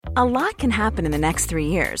A lot can happen in the next 3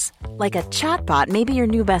 years. Like a chatbot may be your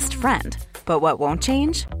new best friend. But what won't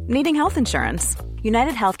change? Needing health insurance.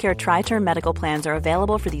 United Healthcare Tri-Term Medical Plans are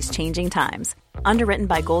available for these changing times. Underwritten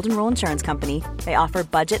by Golden Rule Insurance Company, they offer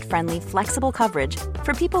budget-friendly, flexible coverage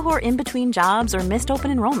for people who are in between jobs or missed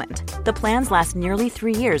open enrollment. The plans last nearly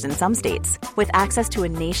 3 years in some states, with access to a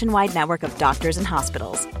nationwide network of doctors and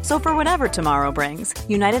hospitals. So for whatever tomorrow brings,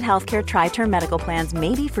 United Healthcare Tri-Term Medical Plans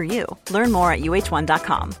may be for you. Learn more at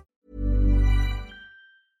uh1.com.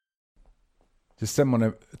 Siis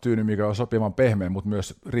semmoinen tyyny, mikä on sopivan pehmeä, mutta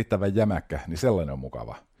myös riittävän jämäkkä, niin sellainen on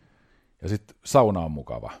mukava. Ja sitten sauna on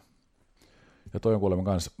mukava. Ja toi on kuulemma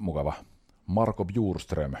kans mukava. Marco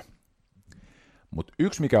Bjurström. Mutta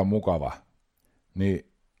yksi mikä on mukava,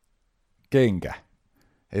 niin kenkä.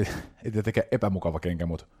 Ei tietenkään epämukava kenkä,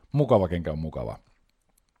 mutta mukava kenkä on mukava.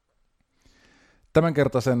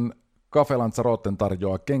 Tämänkertaisen Café Lanzaroten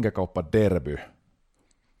tarjoaa kenkäkauppa Derby.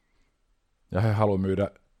 Ja he haluaa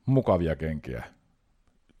myydä mukavia kenkiä,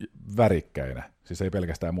 värikkäinä. Siis ei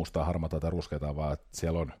pelkästään mustaa, harmaata tai ruskeata, vaan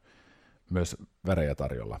siellä on myös värejä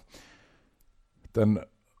tarjolla.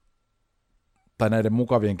 Näiden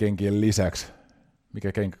mukavien kenkien lisäksi,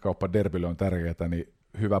 mikä kenkäkauppa Derbylle on tärkeää, niin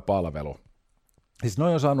hyvä palvelu. Siis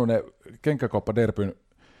noin on saanut ne kenkäkauppa Derbyn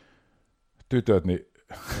tytöt, niin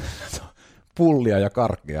pullia ja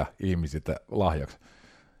karkkia ihmisiltä lahjaksi,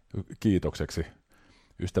 kiitokseksi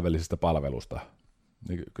ystävällisestä palvelusta.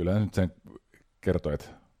 Niin kyllä nyt sen kertoo, että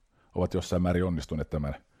ovat jossain määrin onnistuneet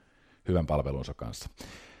tämän hyvän palvelunsa kanssa.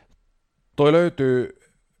 Toi löytyy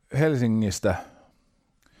Helsingistä,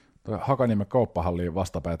 Hakaniemen kauppahalliin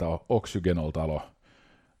vastapäätä on Oxygenol-talo,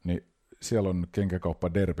 niin siellä on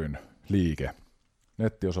kenkäkauppa Derbyn liike.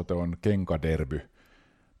 Nettiosoite on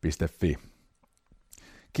kenkaderby.fi.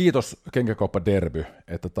 Kiitos kenkäkauppa Derby,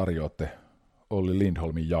 että tarjoatte Olli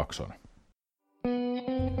Lindholmin jakson.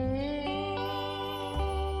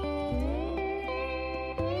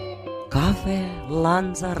 Café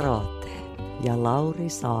Lanzarote ja Lauri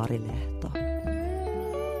Saarilehto.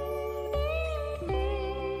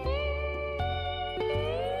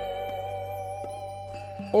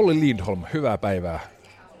 Olli Lindholm, hyvää päivää.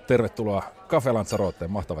 Tervetuloa Café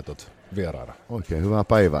Lanzaroteen, mahtavat vieraana. Oikein hyvää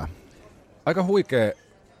päivää. Aika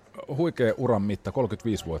huikea uran mitta,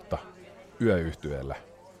 35 vuotta yöyhtyeellä.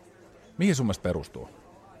 Mihin sun mielestä perustuu?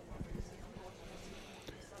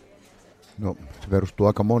 No, se perustuu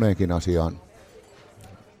aika moneenkin asiaan.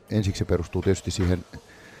 Ensiksi se perustuu tietysti siihen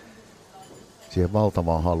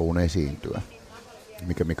valtavaan haluun esiintyä,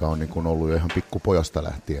 mikä on niin kuin ollut jo ihan pikkupojasta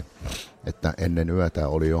lähtien. Että ennen yötä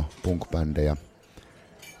oli jo punk-bändejä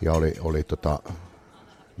ja oli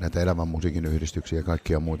näitä elävän musiikin yhdistyksiä ja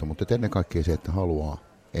kaikkia muita, mutta ennen kaikkea se, että haluaa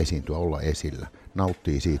esiintyä, olla esillä,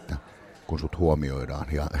 nauttii siitä, kun sut huomioidaan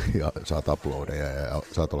ja saat uploadeja ja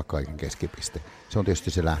saat olla kaiken keskipiste. Se on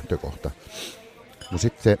tietysti se lähtökohta. No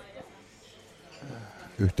sitten se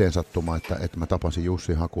yhteensattuma, että mä tapasin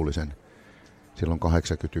Jussi Hakulisen silloin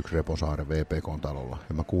 81 Reposaaren VPK-talolla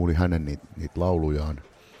ja mä kuulin hänen niitä laulujaan.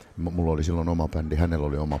 Mulla oli silloin oma bändi, hänellä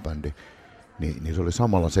oli oma bändi, niin se oli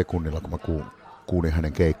samalla sekunnilla, kun mä kuulin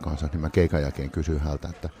hänen keikkaansa, niin mä keikan jälkeen kysyin häneltä,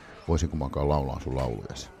 että voisinko mä alkaa laulaa sun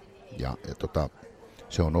laulujasi. Ja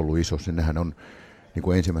se on ollut iso. Sinnehän on niin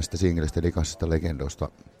kuin ensimmäisestä singlestä Likaisesta legendoista.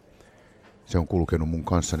 Se on kulkenut mun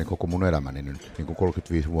kanssani koko mun elämäni nyt. Niin kuin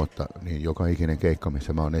 35 vuotta, niin joka ikinen keikka,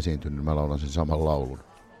 missä mä oon esiintynyt, niin mä laulan sen saman laulun.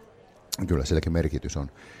 Kyllä silläkin merkitys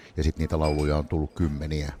on. Ja sitten niitä lauluja on tullut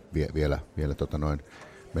kymmeniä vielä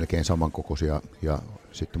melkein samankokoisia ja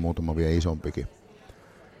sitten muutama vielä isompikin.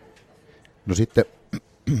 No sitten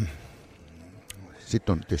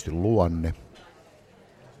on tietysti luonne.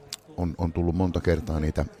 On tullut monta kertaa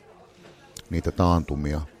niitä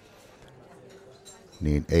taantumia,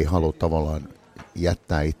 niin ei halua tavallaan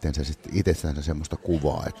jättää itsestään semmoista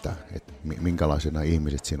kuvaa, että minkälaisena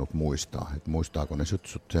ihmiset sinut muistaa. Että muistaako ne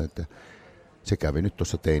sut se, että se kävi nyt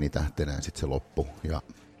tuossa teinitähtenä ja sitten se loppu ja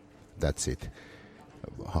that's it.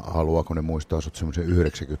 Haluaako ne muistaa sut semmoisen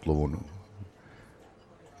 90-luvun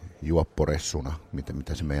juopporessuna,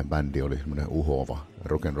 mitä se meidän bändi oli, semmoinen uhova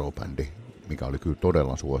rock'n'roll-bändi, mikä oli kyllä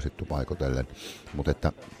todella suosittu paikotellen, mutta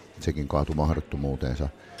että sekin kaatui mahdottomuuteensa.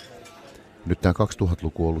 Nyt tämä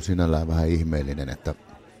 2000-luku on ollut sinällään vähän ihmeellinen, että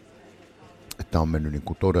on mennyt niin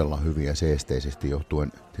kuin todella hyvin ja seesteisesti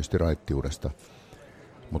johtuen tietysti raittiudesta,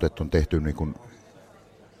 mutta että on tehty niin kuin,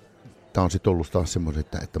 tämä on sitten ollut taas semmoinen,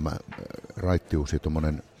 että raittius ja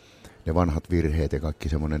ne vanhat virheet ja kaikki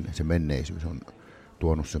se menneisyys on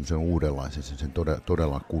tuonut semmoisen uudenlaisen, sen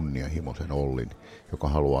todella kunnianhimoisen Ollin, joka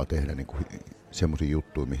haluaa tehdä niin kuin semmoisia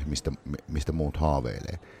juttuja, mistä muut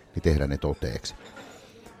haaveilee, niin tehdä ne toteeksi.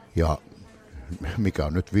 Ja mikä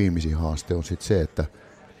on nyt viimeisin haaste, on sitten se, että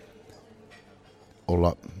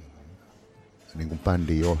olla niin kuin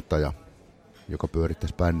bändin johtaja, joka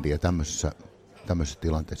pyörittäisi bändiä tämmöisessä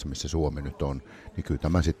tilanteessa, missä Suomi nyt on, niin kyllä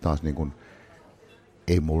tämä sitten taas niin kuin,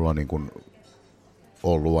 ei mulla niin kuin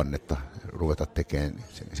ole luonnetta ruveta tekemään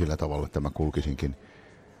sillä tavalla, että mä kulkisinkin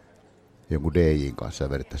jonkun DJ:n kanssa ja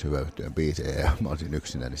vedettäisiin Hyvä-yhtyön biisejä ja mä olisin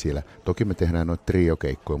yksinäni siellä. Toki me tehdään noita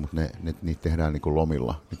triokeikkoja, mutta niitä tehdään niin kuin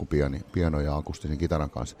lomilla, niin kuin piano ja akustisen kitaran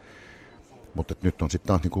kanssa. Mutta nyt on sitten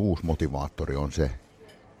taas niin kuin uusi motivaattori on se,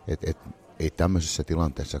 että ei tämmöisessä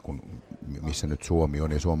tilanteessa, missä nyt Suomi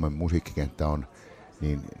on ja Suomen musiikkikenttä on,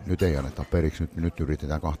 niin nyt ei anneta periksi, nyt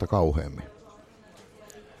yritetään kahta kauheammin.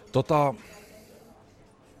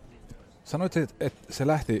 Sanoit, että se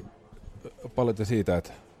lähti paljon siitä,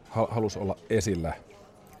 että halusi olla esillä.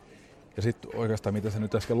 Ja sitten oikeastaan, mitä sä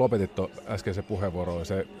nyt äsken lopetit äskeisen puheenvuoroon,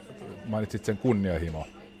 se mainitsit sen kunnianhimo.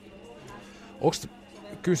 Onko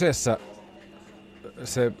kyseessä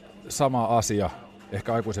se sama asia,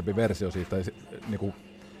 ehkä aikuisempi versio siitä, niin kuin,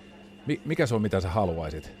 mikä se on, mitä sä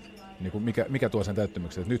haluaisit? Niin kuin, mikä tuo sen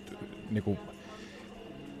täyttymyksen? Nyt, niin kuin,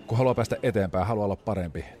 kun haluaa päästä eteenpäin, haluaa olla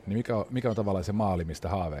parempi, niin mikä on tavallaan se maali, mistä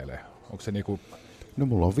haaveilee? Onko se niinku... No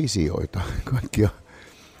mulla on visioita,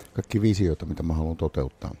 kaikki visioita, mitä mä haluan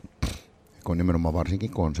toteuttaa. On nimenomaan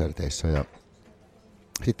varsinkin konserteissa. Ja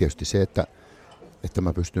sitten tietysti se, että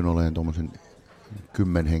mä pystyn olemaan tuommoisen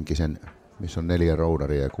 10-henkisen, missä on 4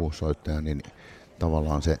 roudaria ja 6 soittajaa, niin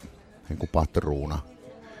tavallaan se niin kuin patruuna,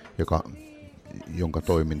 jonka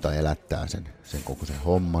toiminta elättää sen koko sen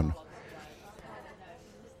homman.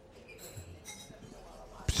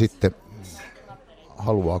 Sitten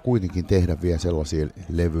haluaa kuitenkin tehdä vielä sellaisia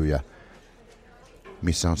levyjä,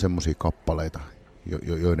 missä on semmoisia kappaleita,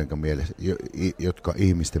 jotka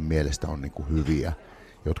ihmisten mielestä on niin kuin hyviä,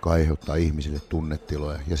 jotka aiheuttaa ihmisille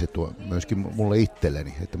tunnetiloja. Ja se tuo myöskin mulle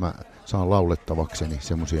itselleni, että mä saan laulettavakseni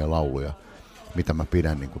semmoisia lauluja, mitä mä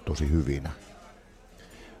pidän niin kuin tosi hyvinä.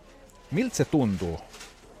 Miltä se tuntuu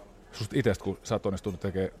susta itsestä, kun sä oot onnistunut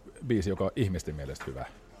tekemään biisi, joka on ihmisten mielestä hyvä?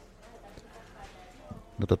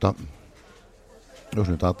 No jos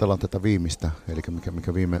nyt ajatellaan tätä viimeistä, eli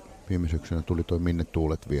mikä viime syksynä tuli toi Minne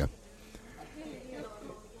tuulet vie,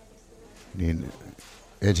 niin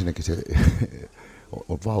ensinnäkin se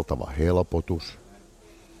on valtava helpotus,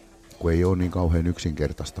 kun ei ole niin kauhean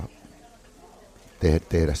yksinkertaista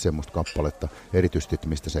tehdä semmoista kappaletta, erityisesti, että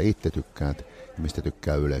mistä sä itse tykkäät ja mistä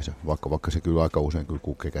tykkää yleisö, vaikka se kyllä aika usein kyllä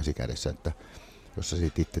kulkee käsi kädessä, että jos sä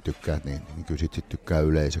siitä itse tykkäät, niin kyllä sit tykkää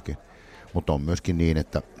yleisökin. Mutta on myöskin niin,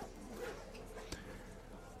 että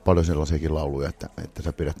paljon sellaisiakin lauluja, että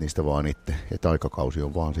sä pidät niistä vaan itse, että aikakausi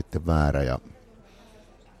on vaan sitten väärä. Ja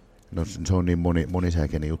no, se on niin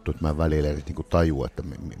monisäikeinen juttu, että mä en välillä edes niinku tajua, että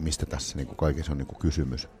mistä tässä niinku kaikessa on niinku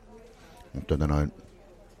kysymys. Mutta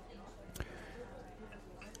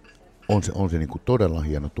on se niinku todella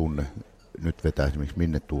hieno tunne nyt vetää esimerkiksi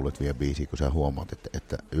Minne tuulet vie biisiä, kun sä huomaat,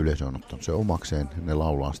 että yleisö on ottanut se omakseen, ne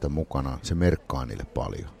laulaa sitä mukanaan, se merkkaa niille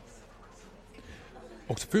paljon.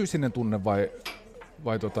 Onko se fyysinen tunne vai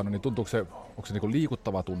niin tuntuuko se, onko se niinku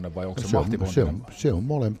liikuttava tunne vai onko se mahtivontinen? Se on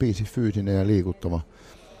molempiisi, fyysinen ja liikuttava.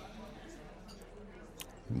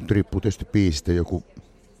 Riippuu tietysti biisistä,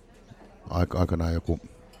 aikanaan joku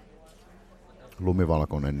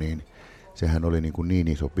Lumivalkoinen, niin sehän oli niin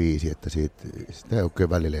iso biisi, että sitä ei oikein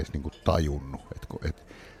välillä edes niin kuin tajunnut,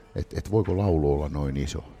 että voiko laulu olla noin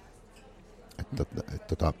iso.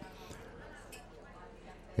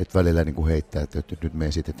 Että välillä niin kuin heittää, että nyt me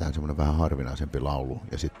esitetään semmoinen vähän harvinaisempi laulu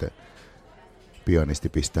ja sitten pianisti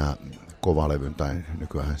pistää kovalevyn tai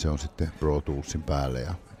nykyään se on sitten Pro Toolsin päälle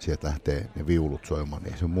ja sieltä lähtee ne viulut soimaan,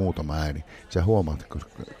 niin se on muutama ääni. Sä huomaat, koska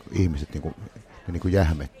ihmiset niin kuin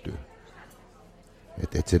jähmettyy.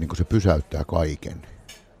 Että se, niin se pysäyttää kaiken.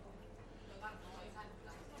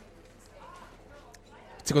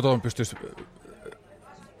 Sitten kun tuohon pystyisi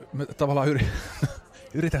tavallaan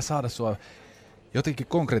yritän saada sua jotenkin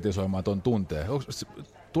konkretisoimaan tuon tunteen.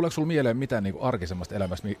 Tuleeko sinulla mieleen mitään niin kuin arkisemmasta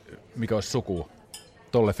elämästä, mikä olisi suku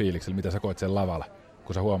tolle fiilikselle, mitä sä koet sen lavalla,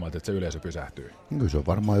 kun sä huomaat, että se yleisö pysähtyy? Kyllä se on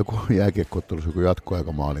varmaan joku jääkiekkoottelussa joku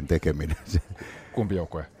jatkoaikamaalin tekeminen. Kumpi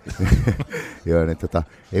joukkue? Joo, niin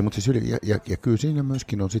ei, mutta siis ja kyllä siinä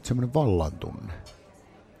myöskin on sitten semmoinen vallan tunne.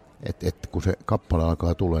 Että kun se kappale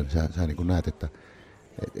alkaa tulla, niin sä niin kuin näet, että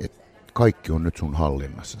kaikki on nyt sun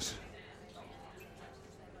hallinnassa.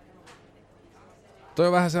 Toi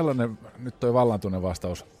on vähän sellainen, nyt toi vallantunne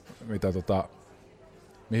vastaus, mitä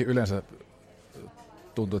mihin yleensä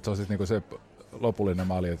tuntuu, että se on siis niinku se lopullinen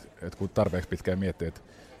maali, että kun tarpeeksi pitkään miettii, että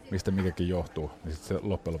mistä mikäkin johtuu, niin sit se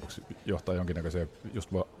loppujen lopuksi johtaa jonkinnäköiseen just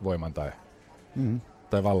voiman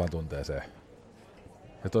tai vallantunteeseen.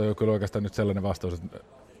 Ja toi on kyllä oikeastaan nyt sellainen vastaus, että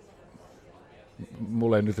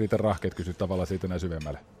mulle ei nyt riitä rahkeet kysyä tavallaan siitä näin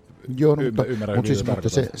syvemmälle. Joo, mutta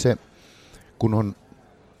se kun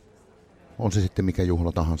on se sitten mikä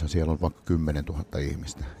juhla tahansa, siellä on vaikka 10 000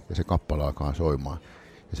 ihmistä ja se kappale alkaa soimaan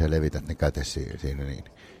ja sä levität ne kätesi siinä,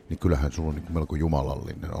 niin kyllähän sulla on niin melko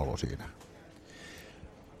jumalallinen olo siinä.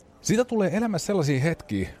 Siitä tulee elämässä sellaisia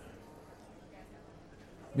hetkiä,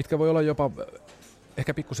 mitkä voi olla jopa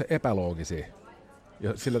ehkä pikkusen epäloogisia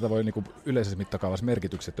ja sillä tavoin niin kuin yleisessä mittakaavassa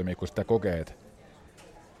merkityksettömiä, kun sitä kokee,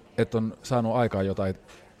 että on saanut aikaan jotain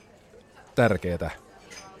tärkeää.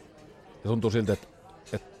 Ja tuntuu siltä,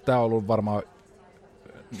 että tämä on ollut varmaan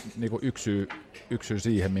niin kuin yksi syy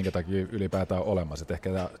siihen, minkä takia ylipäätään on olemassa. Että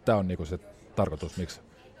ehkä tämä on niin kuin se tarkoitus,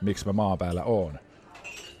 miksi mä maan päällä oon.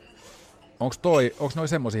 Onko noi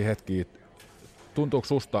semmoisia hetkiä, tuntuuko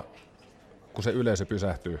susta, kun se yleisö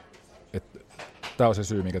pysähtyy, että tämä on se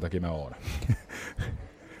syy, minkä takia mä oon?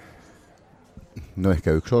 No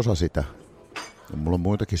ehkä yksi osa sitä. Mulla on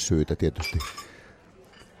muitakin syitä tietysti.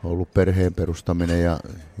 On ollut perheen perustaminen ja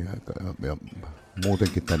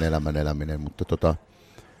muutenkin tämän elämän eläminen, mutta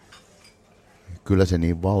kyllä se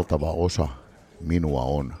niin valtava osa minua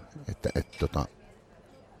on, että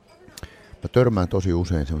mä törmään tosi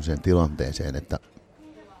usein sellaiseen tilanteeseen, että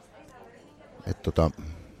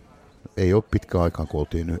ei ole pitkä aikaa, kun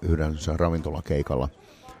oltiin yhdessä ravintolakeikalla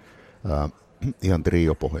ihan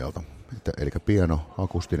triopohjalta. Eli piano,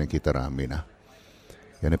 akustinen kitara ja minä.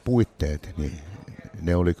 Ja ne puitteet, niin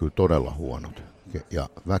ne oli kyllä todella huonot. Ja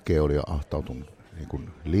väkeä oli ahtautunut niin kuin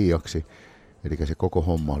liiaksi. Eli se koko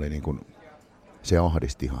homma oli niin kuin, se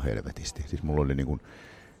ahdisti ihan helvetisti. Siis mulla oli niin kuin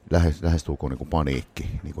lähestulkoon niin kuin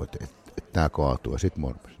paniikki, niin kuin, että tää kaatuu. Ja sit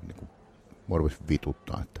mua rupesi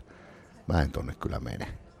vituttaa, että mä en tonne kyllä mene.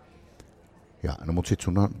 Ja, no mut sit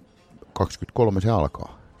sun on 23 se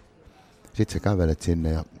alkaa. Sit sä kävelet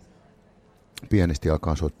sinne ja pienesti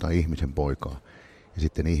alkaa soittaa ihmisen poikaa. Ja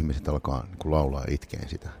sitten ihmiset alkaa niin kun laulaa ja itkeen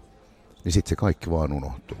sitä. Niin sit se kaikki vaan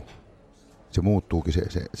unohtuu. Se muuttuukin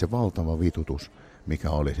se valtava vitutus, mikä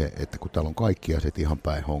oli se, että kun täällä on kaikki asiat ihan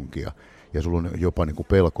päin honkia. Ja sulla on jopa niin kuin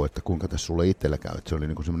pelko, että kuinka tässä sulle itsellä käy. Että se oli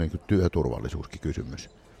niin kuin semmoinen niin työturvallisuuskin kysymys.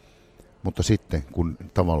 Mutta sitten kun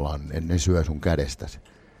tavallaan ne syö sun kädestäsi.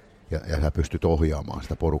 Ja sä pystyt ohjaamaan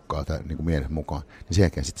sitä porukkaa niin kuin mielen mukaan, niin sen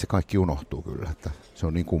jälkeen sitten se kaikki unohtuu kyllä, että se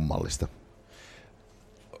on niin kummallista.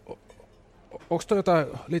 Onko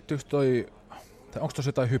tuossa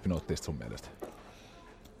jotain hypnoottista sun mielestä?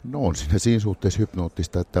 No on siinä suhteessa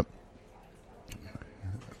hypnoottista, että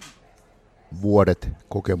vuodet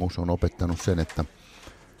kokemus on opettanut sen, että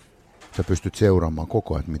sä pystyt seuraamaan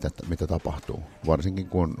koko ajan, mitä tapahtuu. Varsinkin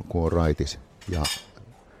kun on raitis ja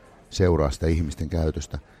seuraa sitä ihmisten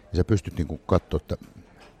käytöstä. Ja sä pystyt niin kuin katsoa,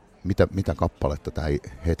 että mitä kappaletta tämä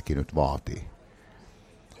hetki nyt vaatii.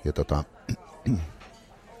 Ja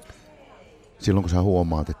silloin kun sä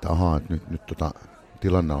huomaat, että nyt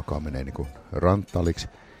tilanne alkaa menee niin kuin ranttaliksi,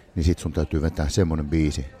 niin sit sun täytyy vetää semmoinen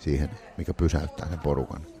biisi siihen, mikä pysäyttää sen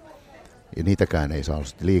porukan. Ja niitäkään ei saa olla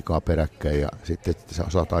liikaa peräkkäin ja sitten sä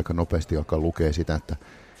saat aika nopeasti alkaa lukea sitä, että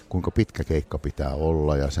kuinka pitkä keikka pitää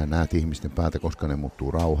olla ja sä näet ihmisten päätä, koska ne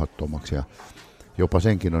muuttuu rauhattomaksi ja jopa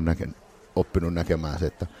senkin on oppinut näkemään se,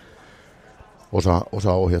 että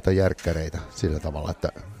osaa ohjata järkkäreitä sillä tavalla, että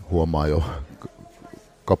huomaa jo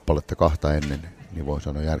kappaletta kahta ennen, niin voi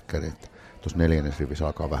sanoa järkkäreitä, että tuossa 4. rivissä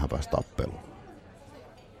alkaa vähän päästä tappeluun.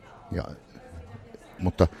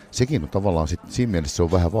 Mutta sekin on tavallaan, siinä mielessä se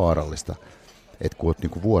on vähän vaarallista, että kun olet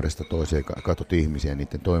niin vuodesta toiseen katsot ihmisiä ja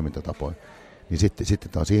niiden toimintatapoja, niin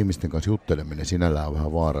sitten taas ihmisten kanssa jutteleminen sinällään on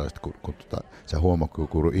vähän vaarallista, kun sä huomaat,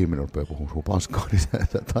 kun ihminen rupeaa puhumaan paskaa, niin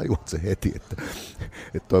sä tajuat se heti, että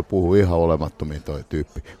toi puhuu ihan olemattomiin toi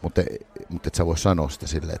tyyppi. Mutta et sä voi sanoa sitä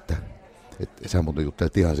silleen, että sä muuten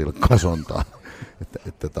juttelet ihan sille kasontaa.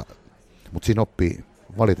 Mutta siinä oppii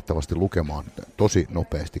valitettavasti lukemaan tosi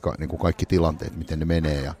nopeasti niin kuin kaikki tilanteet, miten ne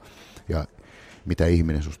menee ja mitä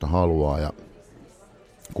ihminen susta haluaa ja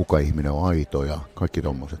kuka ihminen on aito ja kaikki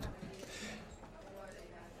tommoset.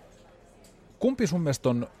 Kumpi sun mielestä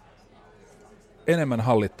on enemmän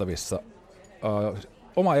hallittavissa?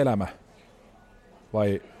 Oma elämä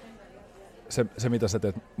vai se, mitä sä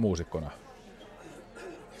teet muusikkona?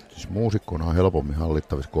 Siis muusikkona on helpommin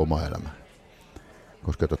hallittavissa kuin oma elämä.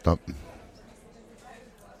 Koska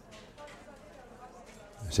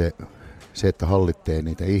se, että hallitsee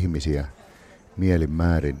niitä ihmisiä mielin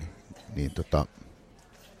määrin, niin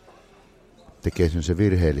tekee sen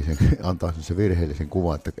virheellisen, antaa sen virheellisen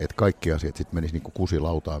kuvan, että kaikki asiat sitten menis niinku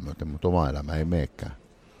kusilautaan myöten, mutta oma elämä ei meekään.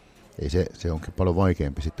 Ei se onkin paljon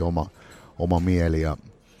vaikeampi sitten oma mieli ja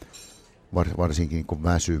varsinkin niin kuin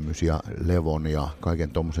väsymys ja levon ja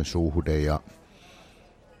kaiken tommosen suhde ja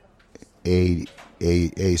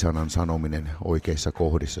ei-sanan sanominen oikeissa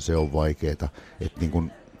kohdissa, se on vaikeeta. Että niin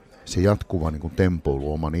kuin se jatkuva niin kuin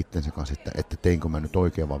tempoilu oman itsensä kanssa, että teinkö mä nyt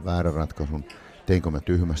oikein vai väärän ratkaisun, teinkö mä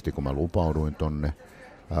tyhmästi, kun mä lupauduin tonne.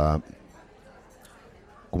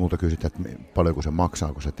 Kun multa kysytään, että paljonko se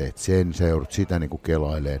maksaa, kun sä teet sen, sä joudut sitä niin kuin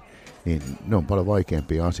kelailemaan, niin ne on paljon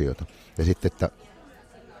vaikeampia asioita. Ja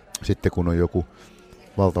sitten kun on joku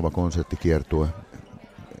valtava konserttikiertue,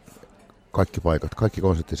 kaikki paikat, kaikki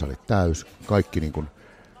konserttisalit täys, kaikki niin kuin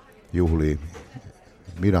juhlii,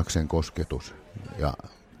 Midaksen kosketus ja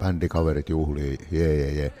bändikaverit juhlii,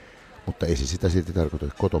 jee. Mutta ei se sitä silti tarkoita,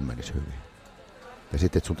 että koton menisi hyvin. Ja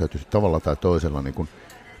sitten, että sun täytyy tavalla tai toisella niin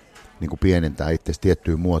kuin pienentää itseäsi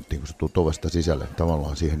tiettyyn muottiin, kun sä tulet ovesta sisälle,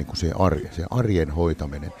 tavallaan siihen, niin kuin siihen arjen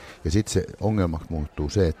hoitaminen. Ja sitten se ongelmaksi muuttuu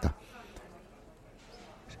se, että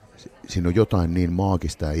siinä on jotain niin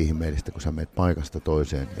maagista ja ihmeellistä, kun sä menet paikasta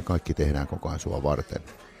toiseen ja kaikki tehdään koko ajan sua varten.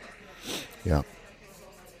 Ja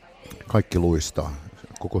kaikki luistaa.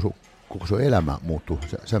 Koko sun elämä muuttuu.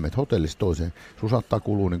 Sä menet hotellista toiseen. Sun saattaa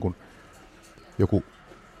kulua niin kuin joku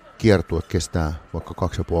kiertue kestää vaikka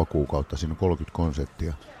 2,5 kuukautta. Siinä on 30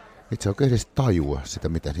 konserttia. Et sä oikein edes tajua sitä,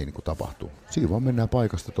 mitä siinä niin tapahtuu. Siinä vaan mennään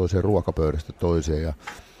paikasta toiseen, ruokapöydästä toiseen ja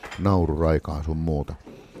naururaikaan sun muuta.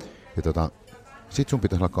 Ja sit sun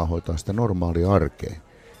pitäisi alkaa hoitaa sitä normaalia arkea.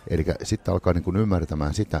 Eli sitten alkaa niin kuin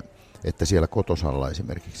ymmärtämään sitä, että siellä kotosalla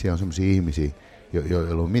esimerkiksi siellä on sellaisia ihmisiä, joilla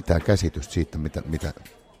ei ole mitään käsitystä siitä,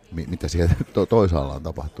 mitä siellä toisaalla on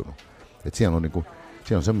tapahtunut. Et siellä on, niinku,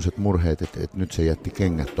 on sellaiset murheet, että nyt se jätti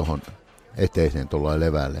kengät tuohon eteiseen tuollain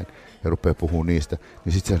leväälleen ja rupeaa puhumaan niistä.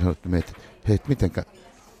 Niin sitten sä sanot, että hei,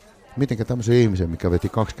 mitenkä tämmöisen ihmisen, mikä veti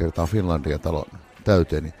 2 kertaa Finlandia-talon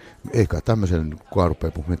täyteen, niin eikä tämmöisen kukaan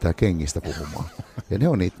rupeaa mitään kengistä puhumaan. Ja ne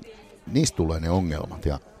on niistä tulee ne ongelmat.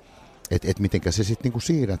 Ja mitenkä sä sitten niinku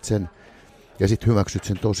siirrät sen ja sitten hyväksyt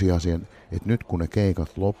sen tosiasian, että nyt kun ne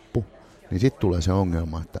keikat loppu, niin sitten tulee se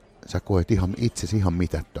ongelma, että sä koet itsesi ihan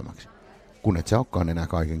mitättömäksi. Kun et sä olekaan enää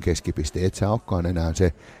kaiken keskipiste, et sä olekaan enää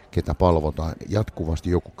se, ketä palvotaan. Jatkuvasti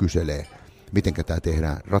joku kyselee, mitenkä tää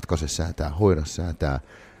tehdään, ratkaise säätää, hoida säätää,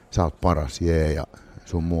 sä oot paras, jee ja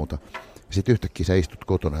sun muuta. Sitten yhtäkkiä sä istut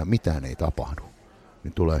kotona ja mitään ei tapahdu.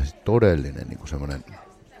 Niin tulee sitten todellinen niin semmoinen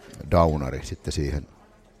downari sitten siihen.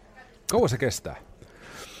 Kauan se kestää?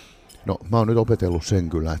 No mä oon nyt opetellut sen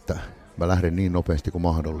kyllä, että mä lähden niin nopeasti kuin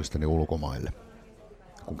mahdollista niin ulkomaille,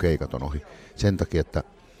 kun keikat on ohi. Sen takia, että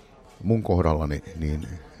mun kohdallani niin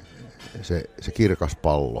se kirkas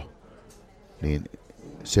pallo, niin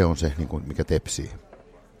se on se, niin kuin, mikä tepsii.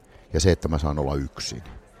 Ja se, että mä saan olla yksin.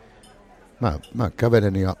 Mä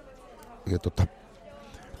kävelen ja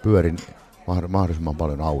pyörin mahdollisimman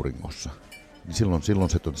paljon auringossa. Niin silloin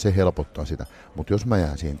se helpottaa sitä. Mutta jos mä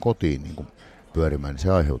jään siihen kotiin niin kun pyörimään, niin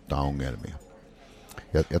se aiheuttaa ongelmia.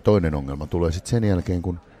 Ja toinen ongelma tulee sitten sen jälkeen,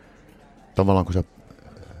 kun tavallaan kun sä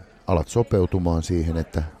alat sopeutumaan siihen,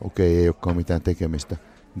 että okei, ei olekaan mitään tekemistä,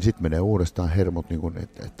 niin sitten menee uudestaan hermot, niin kun,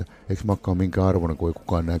 että eikö mä olekaan minkään arvoinen, kun ei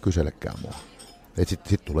kukaan enää kyselekään mua.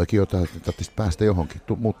 Sitten tuleekin jotain, että tarvitsisi päästä johonkin.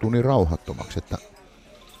 Muuttuu niin rauhattomaksi, että...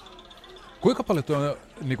 Kuinka paljon tuo on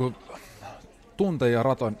niin tunteen ja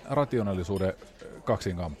rationaalisuuden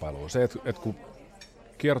kaksinkamppailu? Se, että kun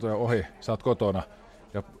kiertoja ohi, sä oot kotona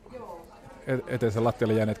ja eteisen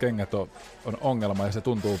lattialle jääneet kengät on ongelma ja se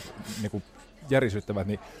tuntuu niin järisyttävät,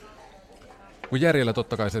 niin kun järjellä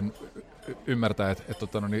totta kai sen ymmärtää, että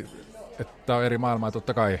tämä on eri maailma ja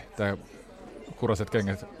totta kai tämä kuraset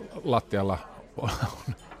kengät lattialla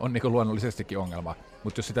on niin luonnollisestikin ongelma,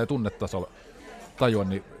 mutta jos sitä ei tunnetasolla tajua,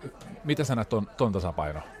 niin miten sä näet ton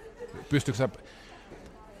tasapaino? Pystytkö sä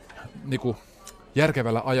niin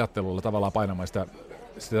järkevällä ajattelulla tavallaan painamaan sitä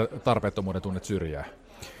tarpeettomuuden tunnet syrjää?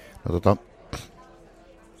 No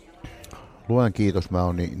luen kiitos, mä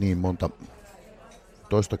oon niin monta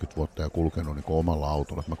toistakymmentä vuotta ja kulkenut niin omalla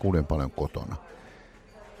autolla, että mä kuljen paljon kotona.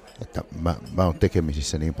 Että mä oon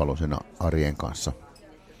tekemisissä niin paljon sen arjen kanssa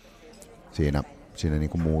siinä niin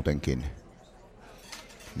kuin muutenkin.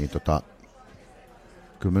 Niin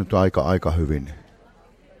kyllä mä nyt aika hyvin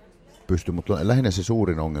pystyn, mutta lähinnä se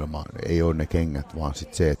suurin ongelma ei ole ne kengät, vaan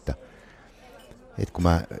sit se, että kun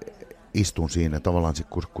mä istun siinä tavallaan,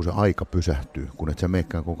 kun se aika pysähtyy, kun et sä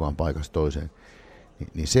meekään koko ajan paikasta toiseen,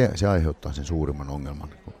 niin se aiheuttaa sen suurimman ongelman,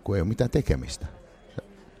 kun ei ole mitään tekemistä.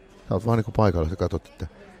 Sä oot vaan niin kuin paikalla ja katsot, että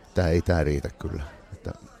tää riitä kyllä,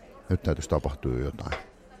 että nyt täytyisi tapahtua jotain.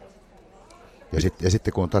 Ja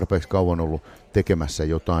sitten kun on tarpeeksi kauan ollut tekemässä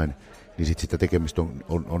jotain, niin sitten sitä tekemistä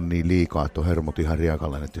on niin liikaa, että on hermot ihan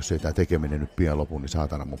riekallainen, että jos ei tämä tekeminen nyt pian lopu, niin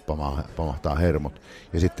saatana mut pamahtaa hermot.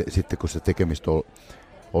 Ja sitten kun se tekemistä on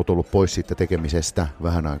ollut pois siitä tekemisestä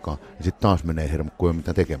vähän aikaa, niin sitten taas menee hermot, kun ei ole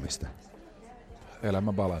mitään tekemistä.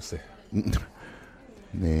 Elämän balanssi.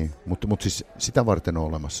 Niin, mutta siis sitä varten on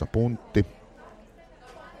olemassa puntti,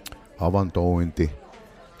 avantointi,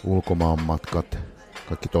 ulkomaanmatkat,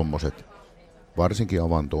 kaikki tommoset, varsinkin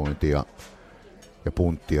avantointi ja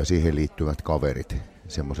puntti ja siihen liittyvät kaverit,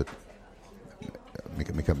 semmoiset,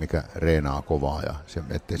 mikä reenaa kovaa ja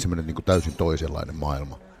semmoinen niin kuin täysin toisenlainen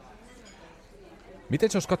maailma. Miten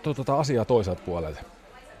jos katsoo tuota asiaa toiselta puolelta?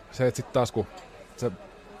 Se, että sitten taas kun sä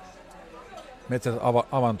metsät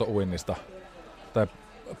avantouinnista tai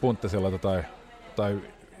punttisillalta tai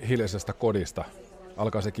hiljaisestä kodista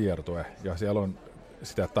alkaa se kiertue ja siellä on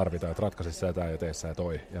sitä, että tarvitaan, että ratkaisi sä tää ja tee sä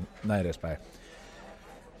toi ja näin edespäin.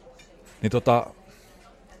 Niin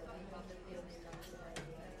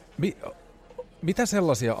mitä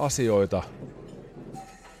sellaisia asioita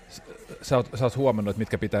sä oot huomannut, että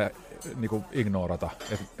mitkä pitää niinku ignorata?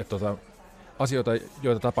 Asioita,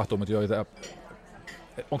 joita tapahtuu, mutta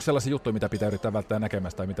onko sellaisia juttuja, mitä pitää yrittää välttää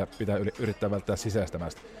näkemästä tai mitä pitää yrittää välttää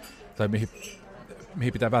sisäistämästä? Tai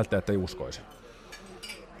mihin pitää välttää, ettei uskoisi?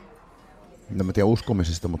 En mä tiedä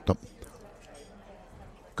uskomisesta, mutta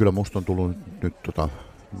kyllä musta on tullut nyt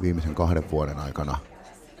viimeisen 2 vuoden aikana,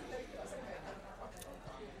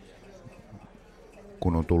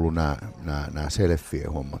 kun on tullut nämä selfie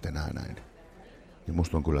hommat ja näin, niin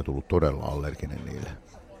musta on kyllä tullut todella allerginen niille.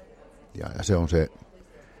 Ja se on se,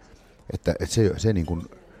 että se niin kuin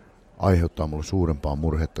aiheuttaa mulle suurempaa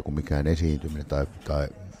murhetta kuin mikään esiintyminen tai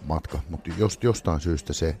matka. Mutta jostain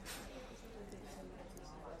syystä se,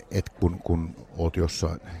 että kun oot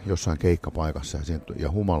jossain keikkapaikassa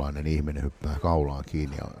ja humalainen ihminen hyppää kaulaan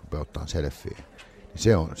kiinni ja rupeaa ottaa selfie,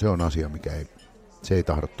 niin se on asia, mikä ei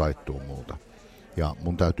tahdo taittua multa. Ja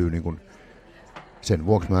mun täytyy niin kun, sen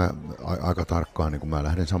vuoksi mä aika tarkkaan niin kun mä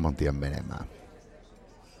lähden saman tien menemään.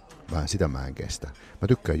 Sitä mä en kestä. Mä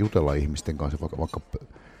tykkään jutella ihmisten kanssa vaikka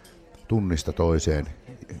tunnista toiseen,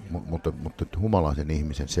 mutta humalaisen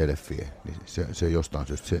ihmisen selfie, niin se jostain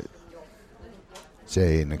syystä se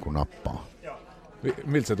ei niin kuin nappaa.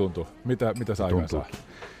 Miltä se tuntuu? Mitä se aikaan saa?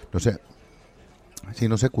 No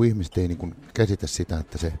siinä on se, kun ihmiset ei niin kuin käsitä sitä,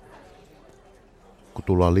 että se, kun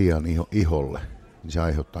tullaan liian iholle, niin se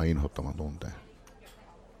aiheuttaa inhottavan tunteen.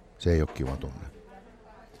 Se ei ole kiva tunne.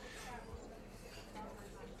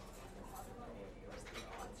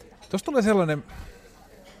 Tuossa tulee sellainen,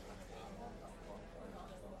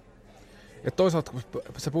 että toisaalta kun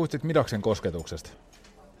sä puhuit Midaksen kosketuksesta.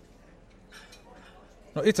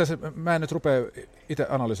 No itse asiassa mä en nyt rupea itse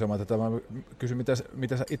analysoimaan tätä, mä kysyn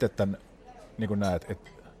mitä sä itse tämän niin näet,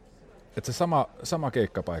 että se sama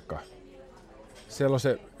keikkapaikka, siellä on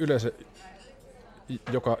se yleisö,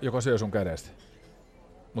 joka syö sun kädestä,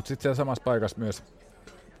 mutta sitten siellä samassa paikassa myös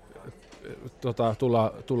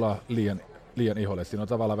tullaan liian iholle, siinä on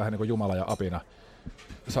tavallaan vähän niin kuin Jumala ja apina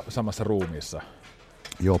samassa ruumiissa.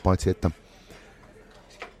 Joo, paitsi että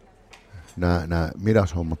nämä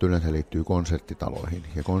midashommat yleensä liittyy konserttitaloihin,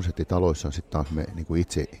 ja konserttitaloissa sitten taas me niin kuin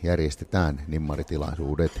itse järjestetään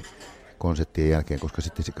nimmaritilaisuudet konserttien jälkeen, koska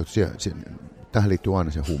sitten tähän liittyy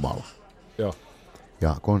aina se humala. Joo.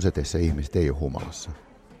 Ja konserteissa ihmiset ei ole humalassa.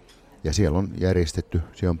 Ja siellä on järjestetty,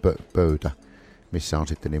 siellä on pöytä, missä on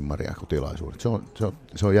sitten nimmariakutilaisuudet.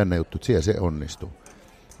 Se on jännä juttu, että siellä se onnistuu.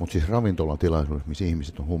 Mutta siis ravintolatilaisuudessa, missä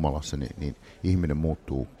ihmiset on humalassa, niin ihminen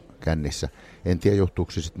muuttuu kännissä. En tiedä,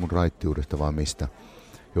 johtuuko se sitten mun raittiudesta vai mistä.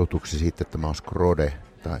 Johtuuko se siitä, että mä oon skrode.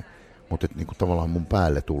 Mutta niinku, tavallaan mun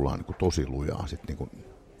päälle tullaan niinku, tosi lujaa. Sit, niinku.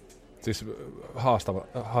 Siis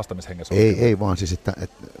haastamishengessä? Ei vaan siis, että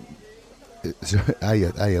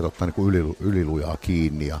äijät ottaa niinku ylilujaa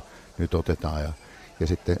kiinni ja nyt otetaan. Ja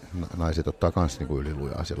sitten naiset ottaa myös niinku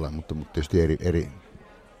ylilujaa sellainen, mutta tietysti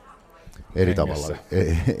eri tavalla.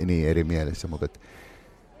 Niin, eri mielessä. Mutta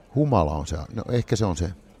humala on se, no ehkä se on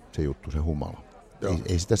se juttu, se humala.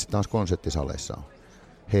 Ei sitä sitten taas konserttisaleissa ole.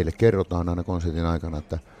 Heille kerrotaan aina konsertin aikana,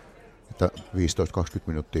 että 15-20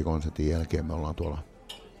 minuuttia konsertin jälkeen me ollaan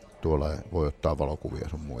tuolla ja voi ottaa valokuvia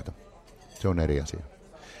sun muita. Se on eri asia.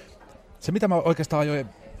 Se mitä mä oikeastaan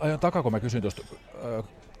ajoin takaa, kun mä kysyin tuosta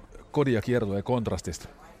kodin ja kiertueen kontrastista,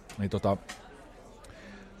 niin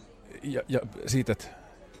ja siitä,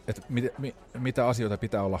 että mitä asioita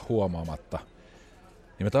pitää olla huomaamatta,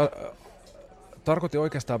 niin mä tarkoitin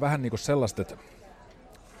oikeastaan vähän niin kuin sellaista,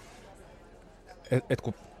 että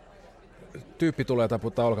kun tyyppi tulee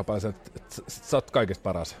taputtaa olkapäälle, että sä oot kaikista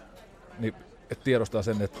paras, niin et tiedostaa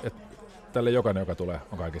sen, että tälle jokainen, joka tulee,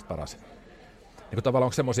 on kaikista paras. niin tavallaan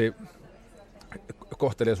onko semmoisia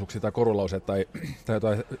kohteliaisuuksia tai korulauseita tai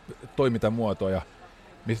jotain toimintamuotoja,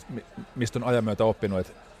 mistä on ajan myötä oppinut,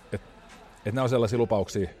 että nämä on sellaisia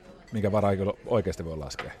lupauksia, minkä varaan oikeasti voi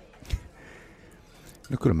laskea?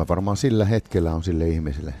 No kyllä mä varmaan sillä hetkellä on sille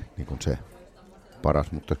ihmiselle niin kuin se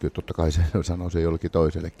paras, mutta kyllä totta kai se sanoo se jollekin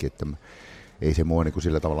toisellekin, että ei se mua niin kuin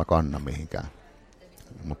sillä tavalla kanna mihinkään.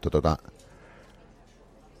 Mutta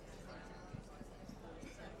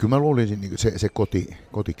kyllä mä luulisin, niin se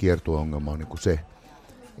kotikiertueongelma on niin kuin se,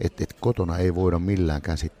 että kotona ei voida millään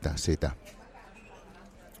käsittää sitä,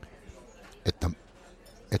 että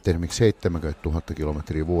esimerkiksi 70 000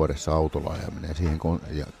 kilometriä vuodessa autolla ajaminen siihen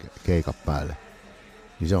ja keikat päälle,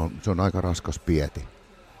 niin se on aika raskas pieti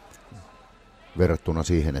verrattuna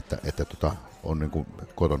siihen, että on niin kuin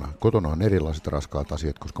kotona. Kotona on erilaiset raskaat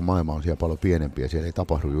asiat, koska maailma on siellä paljon pienempi ja siellä ei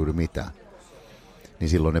tapahdu juuri mitään. Niin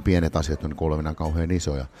silloin ne pienet asiat on olevinaan kauhean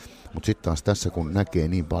isoja. Mutta sitten taas tässä, kun näkee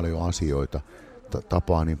niin paljon asioita,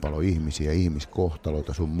 tapaa niin paljon ihmisiä,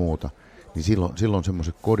 ihmiskohtaloita sun muuta, niin silloin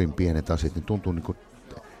semmoiset kodin pienet asiat, niin tuntuu niin kuin,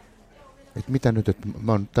 että mitä nyt, että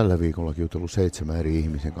mä oon tällä viikollakin jutellut 7 eri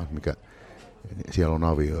ihmisen kanssa, mikä siellä on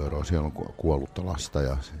avioeroa, siellä on kuollutta lasta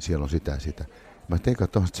ja siellä on sitä ja sitä. Mä tein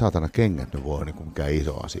katsoa, että saatana kengät nyt voi niin mikään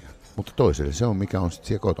iso asia. Mutta toiselle se on, mikä on sitten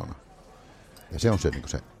siellä kotona. Ja se on se niin kuin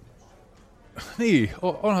se. Niin,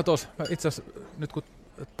 onhan tuossa. Itse asiassa nyt kun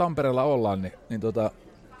Tampereella ollaan, niin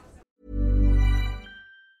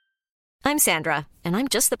I'm Sandra, and I'm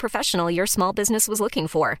just the professional your small business was looking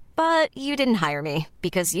for. But you didn't hire me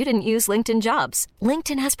because you didn't use LinkedIn Jobs.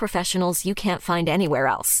 LinkedIn has professionals you can't find anywhere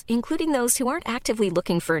else, including those who aren't actively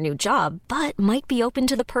looking for a new job, but might be open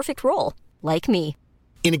to the perfect role, like me.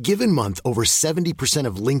 In a given month, over 70%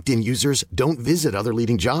 of LinkedIn users don't visit other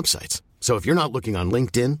leading job sites. So if you're not looking on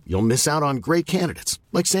LinkedIn, you'll miss out on great candidates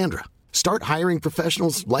like Sandra. Start hiring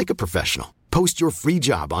professionals like a professional. Post your free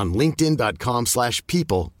job on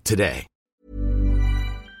linkedin.com/people today.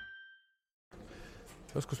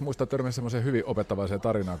 Joskus muistan törmäsin semmoiseen hyvin opettavaiseen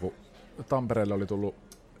tarinaan, kun Tampereelle oli tullut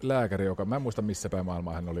lääkäri, joka, mä en muista missä päin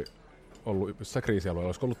maailmaa hän oli ollut jossain kriisialueella,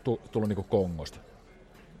 olisiko ollut tullut niinku Kongosta.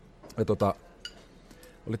 Ja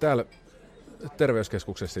oli täällä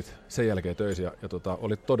terveyskeskuksessa sen jälkeen töissä ja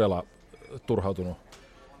oli todella turhautunut,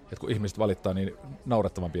 että kun ihmiset valittaa niin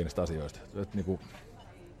naurettavan pienistä asioista, että niinku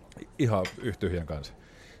ihan yhtyhjän kanssa.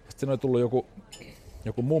 Sitten siinä oli tullut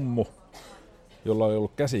joku mummu, jolla oli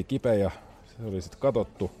ollut käsi kipeä, se oli sitten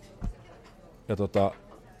katsottu ja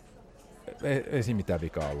ei siinä mitään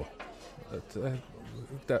vikaa ollut.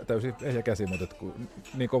 Täysin ehjä käsi, mutta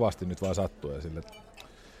niin kovasti nyt vaan sattuu ja sille.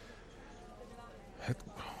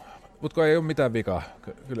 Mutta ei ole mitään vikaa.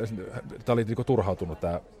 Kyllä tämä oli niinku turhautunut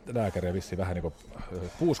tämä lääkäri ja vissiin vähän niinku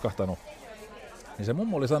puuskahtanut. Niin se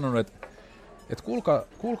mummo oli sanonut, että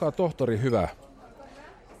kuulkaa tohtori hyvä.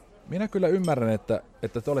 Minä kyllä ymmärrän, että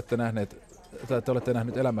te olette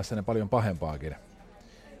nähnyt elämässänne paljon pahempaakin.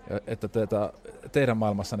 Ja että teidän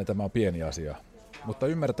maailmassanne tämä on pieni asia. Mutta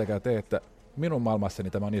ymmärtäkää te, että minun maailmassani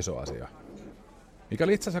tämä on iso asia. Mikä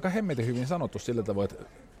oli itse asiassa aika hemmetin hyvin sanottu sillä tavoin,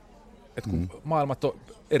 että kun maailmat on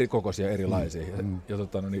eri kokoisia ja erilaisia. Ja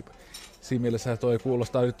niin, siinä mielessä toi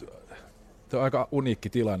kuulostaa nyt aika uniikki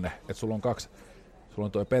tilanne, että sulla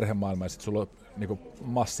on tuo perhemaailma ja sitten sulla on niinku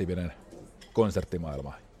massiivinen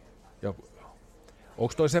konserttimaailma. Ja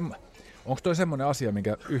onko toi semmoinen asia,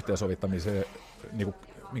 minkä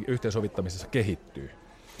yhteensovittamisessa kehittyy?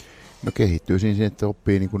 No kehittyy siinä, että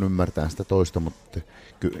oppii niin kuin ymmärtää sitä toista, mutta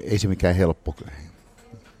ei se mikään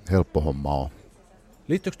helppo homma ole.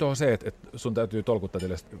 Liittyykö tuohon se, että sun täytyy tolkuttaa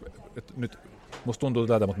teille, että nyt musta tuntuu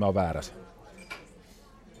tältä, mutta mä oon väärässä?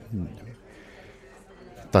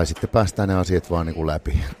 Tai sitten päästään ne asiat vaan niin kuin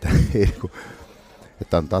läpi,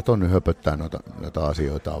 että antaa tonne höpöttää noita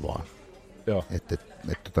asioita vaan. Joo.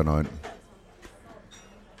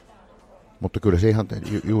 Mutta kyllä se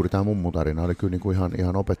juuri tämä mummutarina oli kyllä niin kuin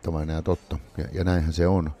ihan opettavainen ja totta, ja näinhän se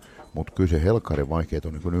on, mutta kyllä se helkkarin vaikeet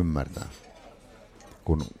on niin kuin ymmärtää,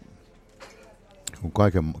 kun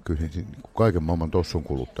kaiken maailman tossun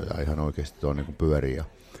kuluttaja ihan oikeasti tuo niin kuin pyörii ja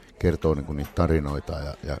kertoo niin kuin niitä tarinoita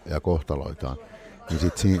ja kohtaloitaan, niin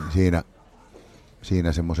sitten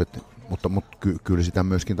siinä semmoiset, mutta kyllä sitä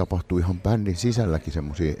myöskin tapahtuu ihan bändin sisälläkin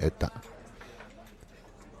semmoisia,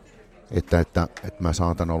 että mä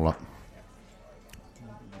saatan olla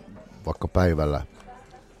vaikka päivällä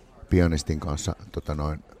pianistin kanssa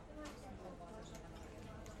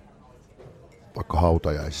vaikka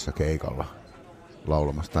hautajaisissa keikalla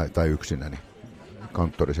laulamassa tai yksinäni,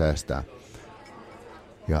 kanttori säästää.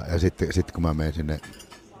 Ja sitten kun mä menen sinne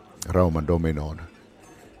Rauman Dominoon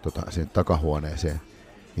sinne takahuoneeseen,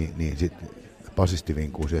 niin sitten basisti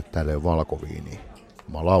vinkuu siihen, että täällä ei ole valkoviiniä.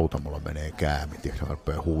 Jumalauta, mulla menee käämi, tiiäks,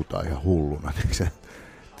 rupeaa huutaa ihan hulluna, tiiäks,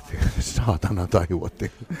 saatana tajuat,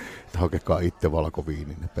 että hakekaa itse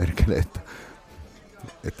valkoviinin, ne perkele,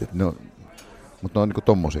 mutta ne on niinku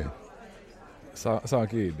tommosia. Saa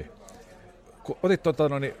kiinni. Kun otit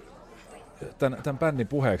tämän bändin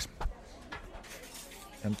puheeksi,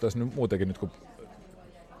 ja nyt olisi muutenkin nyt, kun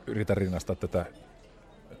yritän rinnastaa tätä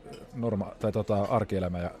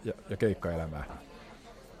arkielämää ja keikkaelämää.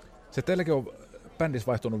 Se teilläkin on bändissä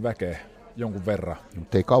vaihtunut väkeä jonkun verran.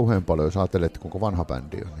 Mutta ei kauhean paljon, jos ajattelee, että kuinka vanha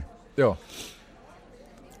bändi on. Niin. Joo.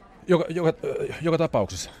 Joka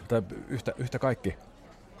tapauksessa, tai yhtä kaikki.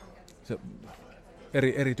 Se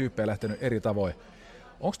eri tyyppejä lähtenyt eri tavoin.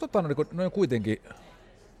 Onko noin kuitenkin,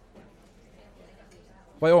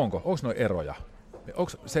 vai onko noin eroja?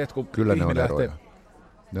 Onko se, että kun kyllä ne on eroja.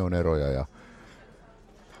 Ne on eroja, ja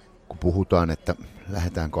kun puhutaan, että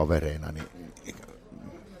lähdetään kavereina, niin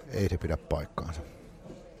ei se pidä paikkaansa.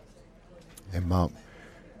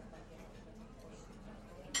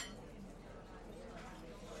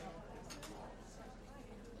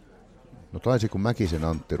 No taisi kun Mäkisen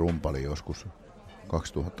Antti rumpali joskus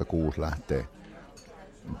 2006 lähtee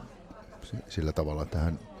sillä tavalla,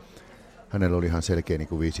 että hänellä oli ihan selkeä niin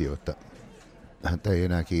kuin visio, että häntä ei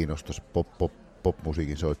enää kiinnostaisi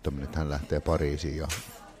pop-musiikin soittaminen, että hän lähtee Pariisiin ja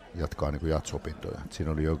jatkaa niin kuin jats-opintoja.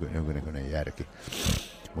 Siinä oli jonkinnäköinen järki.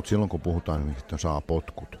 Mutta silloin kun puhutaan, että saa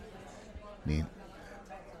potkut, niin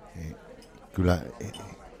kyllä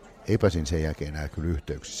eipä siinä sen jälkeen enää kyllä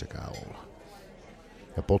yhteyksissäkään olla.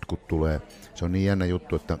 Ja potkut tulee, se on niin jännä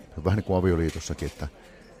juttu, että vähän niin kuin avioliitossakin, että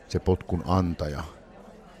se potkun antaja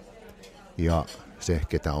ja se,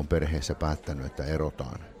 ketä on perheessä päättänyt, että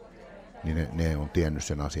erotaan, niin ne on tiennyt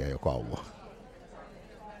sen asian jo kauan.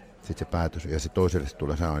 Sitten se päätös, ja se toiselle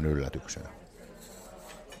tulee sellainen yllätyksenä.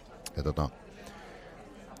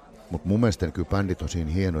 Mutta mun mielestä kyllä bändit on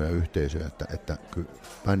siinä hienoja yhteisöjä, että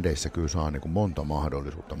bändeissä kyllä saa niin kuin monta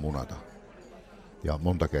mahdollisuutta munata ja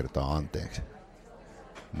monta kertaa anteeksi.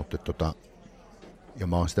 Mutta ja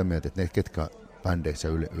mä oon sitä mieltä, että ne, ketkä bändeissä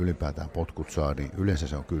ylipäätään potkut saa, niin yleensä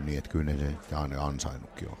se on kyllä niin, että kyllä ne aina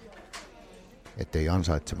ansainnutkin on. Että ei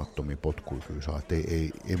ansaitsemattomia potkuja kyllä saa. Että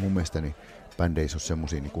ei mun mielestäni bändeissä ole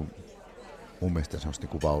semmosia niin kuin, mun mielestä semmoista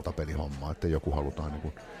niin kuin valtapelihommaa, että joku halutaan niin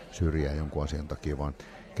kuin syrjää jonkun asian takia, vaan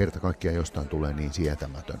kerta kaikkiaan jostain tulee niin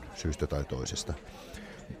sietämätön syystä tai toisesta.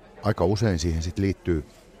 Aika usein siihen sitten liittyy,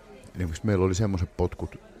 esimerkiksi meillä oli semmoiset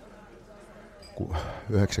potkut, kun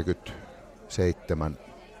 97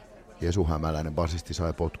 Jesu Hämäläinen basisti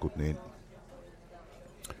sai potkut, niin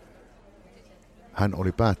hän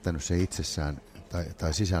oli päättänyt se itsessään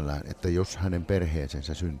tai sisällään, että jos hänen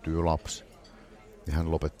perheeseensä syntyy lapsi, niin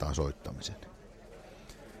hän lopettaa soittamisen.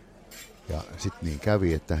 Ja sitten niin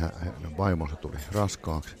kävi, että hänen vaimonsa tuli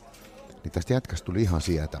raskaaksi, niin tästä jätkästä tuli ihan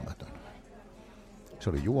sietämätön. Se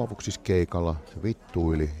oli juovuksissa keikalla, se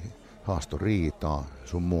vittuili, haastoi riitaa,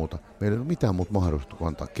 sun muuta. Meillä ei ollut mitään muuta mahdollisuutta kuin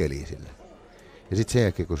antaa keliä sille. Ja sitten sen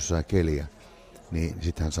jälkeen, kun se sai keliä, niin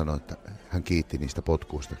sitten hän sanoi, että hän kiitti niistä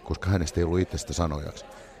potkuista, koska hänestä ei ollut itsestä sanojaksi,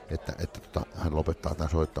 että hän lopettaa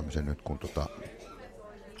tämän soittamisen nyt, kun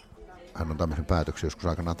hän on tämmöisen päätöksen joskus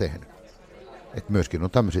aikanaan tehnyt. Et myöskin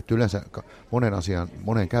on tämmöiset yleensä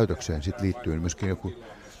monen käytökseen sit liittyy myöskin joku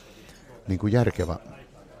niin kuin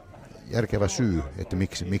järkevä syy, että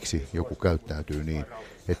miksi joku käyttäytyy niin.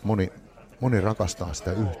 Että moni rakastaa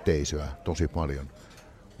sitä yhteisöä tosi paljon,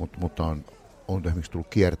 mutta on esimerkiksi tullut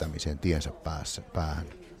kiertämiseen tiensä päähän.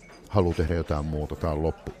 Haluaa tehdä jotain muuta, tämä on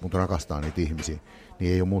loppu, mutta rakastaa niitä ihmisiä,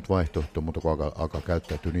 niin ei ole muut vaihtoehtoja, mutta kun alkaa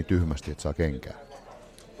käyttäytyä niin tyhmästi, että saa kenkää.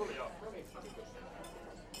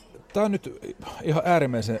 Tämä on nyt ihan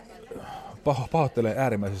pahoittelee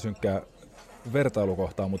äärimmäisen synkkää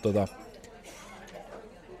vertailukohtaa, mutta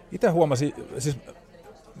itse huomasin, siis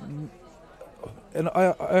en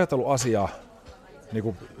ajatellut asiaa niin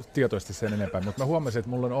kuin tietoisesti sen enempää, mutta mä huomasin, että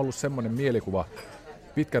mulla on ollut semmoinen mielikuva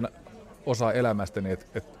pitkän osa elämästäni,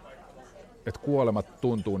 että kuolemat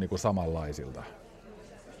tuntuu niin kuin samanlaisilta.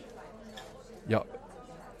 Ja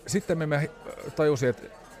sitten mä tajusin,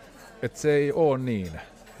 että se ei ole niin,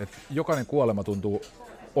 että jokainen kuolema tuntuu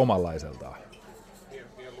omanlaiseltaan.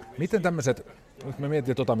 Miten tämmöiset, nyt mä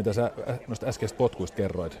mietin mitä sä noista äskeistä potkuista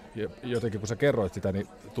kerroit, ja jotenkin kun sä kerroit sitä, niin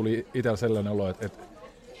tuli itsellä sellainen olo, että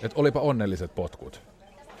olipa onnelliset potkut.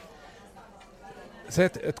 Se,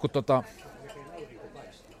 että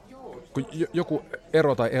kun joku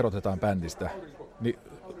erotetaan bändistä, niin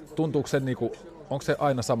tuntuuko se niinku, onko se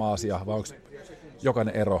aina sama asia, vai onko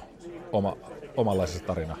jokainen ero omanlaisensa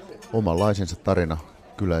tarina? Omanlaisensa tarina.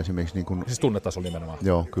 Kyllä esimerkiksi niin kuin, siis tunnetasolla nimenomaan.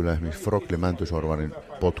 Joo, kyllä esimerkiksi Frokli Mäntysorvanin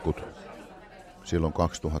potkut silloin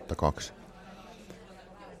 2002,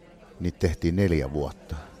 niin tehtiin 4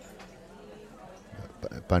 vuotta.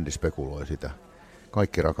 Bändi spekuloi sitä.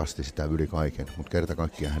 Kaikki rakasti sitä yli kaiken, mutta kerta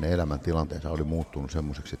kaikkiaan hänen elämäntilanteensa oli muuttunut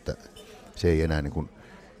semmoiseksi, että se ei enää niin kuin,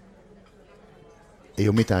 ei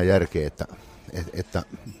ole mitään järkeä, että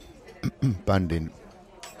bändin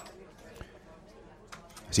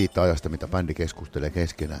siitä ajasta, mitä bändi keskustelee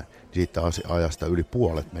keskenään, siitä ajasta yli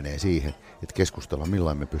puolet menee siihen, että keskustellaan,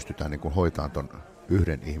 millain me pystytään niin kuin hoitamaan ton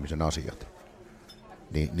yhden ihmisen asiat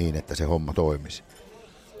niin, että se homma toimisi.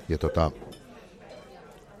 Ja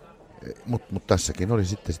Mutta tässäkin oli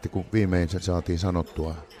sitten kun viimein se saatiin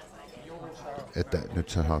sanottua, että nyt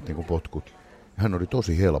sä saat niinku potkut. Hän oli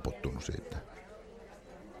tosi helpottunut siitä.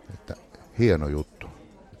 Että hieno juttu.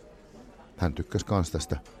 Hän tykkäsi kans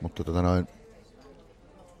tästä, mutta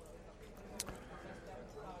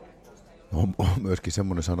on myöskin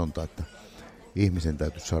semmoinen sanonta, että ihmisen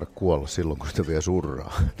täytyy saada kuolla silloin, kun sitä vielä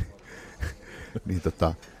surraa. niin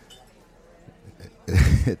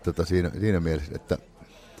siinä mielessä, että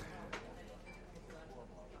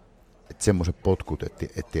semmoiset potkut,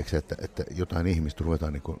 että jotain ihmistä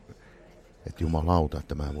ruvetaan niin kuin, että jumalauta,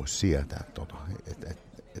 että mä en voi sietää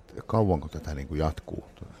että kauanko tätä niin kuin jatkuu.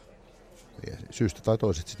 Ja syystä tai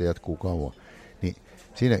toisesta sitä jatkuu kauan. Niin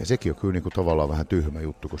siinä sekin on kyllä niin kuin tavallaan vähän tyhmä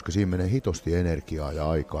juttu, koska siinä menee hitosti energiaa ja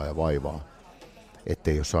aikaa ja vaivaa,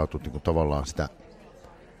 ettei ole saatu niin kuin tavallaan sitä.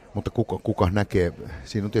 Mutta kuka näkee,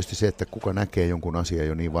 siinä on tietysti se, että kuka näkee jonkun asian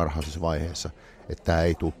jo niin varhaisessa vaiheessa, että tämä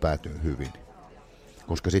ei tule päätyä hyvin.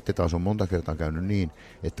 Koska sitten taas on monta kertaa käynyt niin,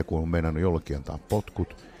 että kun on meinannut jollekin antaa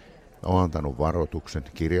potkut, on antanut varoituksen,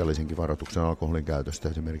 kirjallisenkin varoituksen alkoholin käytöstä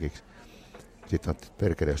esimerkiksi. Sitten on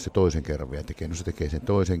perkele, jos se toisen kerran vielä tekee, no se tekee sen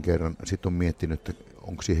toisen kerran. Sitten on miettinyt, että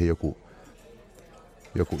onko siihen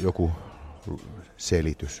joku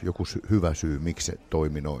selitys, joku hyvä syy, miksi se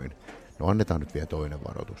toimi noin. No annetaan nyt vielä toinen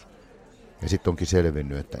varoitus. Ja sitten onkin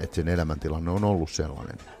selvinnyt, että sen elämäntilanne on ollut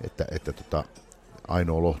sellainen, että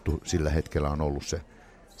ainoa lohtu sillä hetkellä on ollut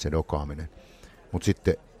se dokaaminen. Mutta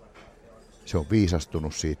sitten se on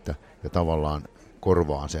viisastunut siitä ja tavallaan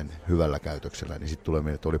korvaa sen hyvällä käytöksellä. Niin sitten tulee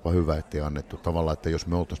mieleen, että olipa hyvä, ettei annettu. Tavallaan, että jos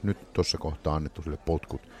me oltaisiin nyt tuossa kohtaa annettu sille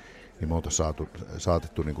potkut, niin me oltaisiin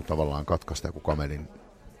saatettu niin kuin tavallaan katkaista joku kamelin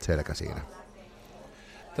selkä siinä.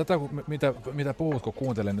 Tätä, mitä puhut, kun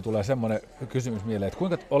kuuntelen, niin tulee semmoinen kysymys mieleen, että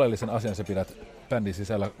kuinka oleellisen asian sä pidät bändin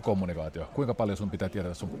sisällä kommunikaatio? Kuinka paljon sun pitää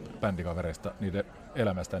tietää sun bändikavereista, niiden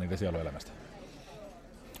elämästä ja niiden sieluelämästä?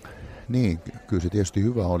 Niin, kyllä se tietysti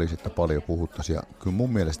hyvä olisi, että paljon puhuttaisiin. Ja kyllä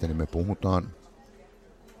mun mielestäni me puhutaan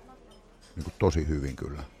niin kuin tosi hyvin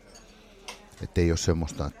kyllä. Että ei ole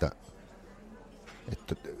semmoista, että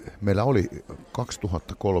meillä oli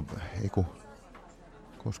 2003,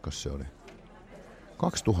 koska se oli?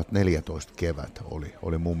 2014 kevät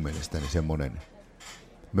oli mun mielestäni semmoinen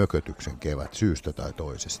mökötyksen kevät syystä tai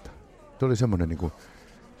toisesta. Se oli semmoinen niinku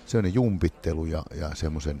semmoinen jumpittelu ja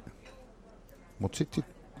semmoisen, mutta sitten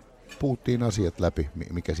puhuttiin asiat läpi,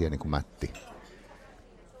 mikä siellä niinku mätti.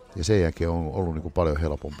 Ja sen jälkeen on ollut niinku paljon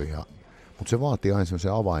helpompi. Mutta se vaatii aina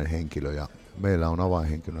semmoisen avainhenkilö ja meillä on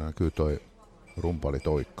avainhenkilönä kyllä toi rumpali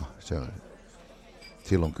Toikka.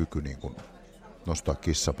 Silloin kyky niinku nostaa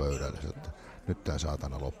kissa pöydälle, että nyt tää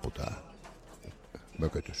saatana loppu tää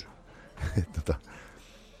mökötys.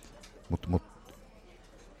 Mut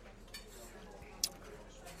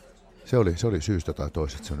se oli syystä tai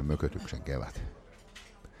toisesta semmoinen mökötyksen kevät.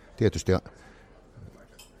 Tietysti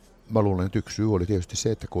mä luulen, että yksi syy oli tietysti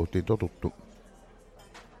se, että kun oltiin totuttu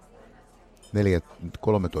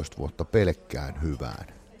 13 vuotta pelkkään hyvään.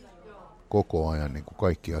 Koko ajan niin kuin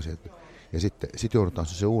kaikki asiat. Ja sitten joudutaan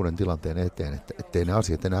se uuden tilanteen eteen, ettei ne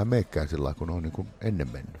asiat enää meekään sillä lailla, kun ne on niin kuin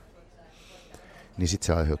ennen mennyt. Niin sitten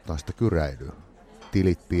se aiheuttaa sitä kyräilyä.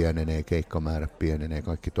 Tilit pienenee, keikkamäärät pienenee,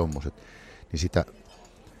 kaikki tommoset. Niin sitä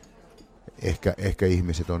ehkä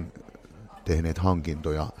ihmiset on tehneet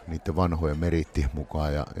hankintoja niiden vanhojen merittien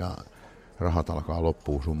mukaan ja rahat alkaa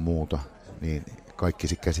loppua sun muuta. Niin kaikki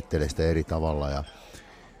sitten käsittelee sitä eri tavalla. Ja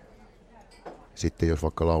sitten jos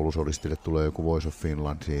vaikka laulusolistille tulee joku Voice of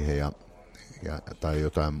Finland siihen tai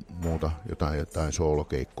jotain muuta, jotain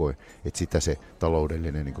soolokeikkoja, että sitä se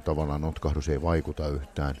taloudellinen niin kuin tavallaan notkahdus ei vaikuta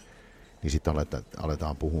yhtään, niin sitten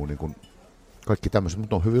aletaan puhua niin kuin kaikki tämmöiset,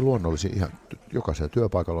 mutta on hyvin luonnollisia, ihan jokaisella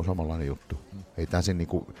työpaikalla on samanlainen juttu. Ei tämä sen niin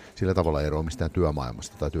kuin sillä tavalla eroa mistään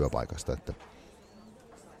työmaailmasta tai työpaikasta. Että.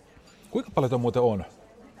 Kuinka paljon tuo muuten on?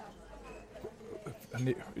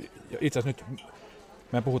 Itse asiassa nyt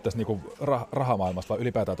mä en puhu tästä niinku rahamaailmasta, vaan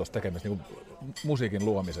ylipäätään tuosta tekemistä, niinku musiikin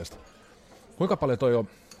luomisesta. Kuinka paljon toi on?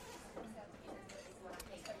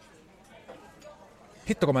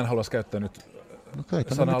 Hitto, kun mä en haluaisi käyttää nyt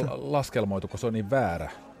sana laskelmoitu, kun se on niin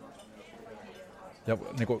väärä ja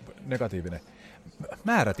niin kuin negatiivinen.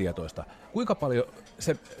 Määrätietoista. Kuinka paljon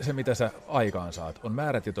se mitä sä aikaan saat, on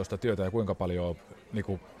määrätietoista työtä ja kuinka paljon niin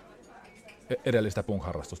kuin edellistä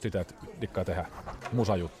punk-harrastusta, sitä, että dikkaa tehdä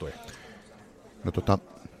musajuttuja? No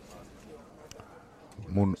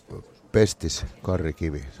mun pestis Karri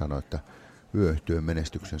Kivi sanoi, että yöyhtyön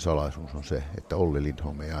menestyksen salaisuus on se, että Olli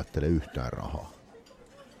Lindholm ei ajattele yhtään rahaa.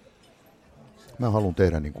 Mä haluan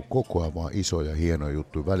tehdä niin kuin koko ajan vaan isoja, hienoja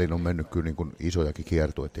juttuja. Välillä on mennyt kyllä niin kuin isojakin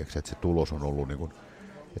kiertueita, että se tulos on ollut, niin kuin,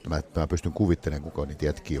 että mä pystyn kuvittelemaan, kuka niitä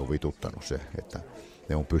jätkiä on vituttanut se, että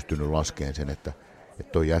ne on pystynyt laskemaan sen, että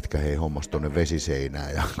toi jätkä hei hommas tuonne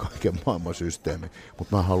vesiseinään ja kaiken maailman systeemi.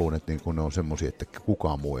 Mutta mä haluan, että niin kuin ne on semmosia, että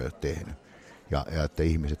kukaan muu ei ole tehnyt ja että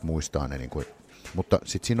ihmiset muistaa ne. Niin kuin, mutta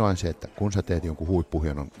sitten siinä on se, että kun sä teet jonkun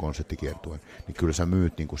huippuhienon konserttikiertueen, niin kyllä sä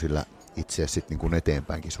myyt niin kuin sillä itse asiassa niin kuin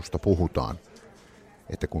eteenpäinkin, susta puhutaan,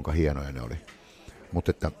 että kuinka hienoja ne oli.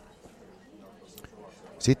 Mutta että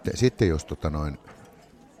sitten jos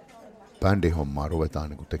bändihommaa ruvetaan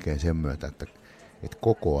niin kuin tekemään sen myötä, että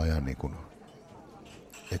koko ajan niin kuin,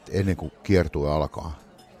 että ennen kuin kiertue alkaa,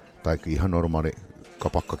 tai ihan normaali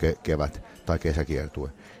kapakkakevät tai kesäkiertue,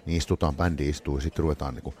 niin bändi istuu ja sitten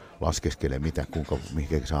ruvetaan niin kuin laskeskelemaan,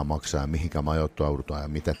 mihinkä saa maksaa ja mihinkä majoittaudutaan ja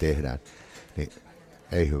mitä tehdään, niin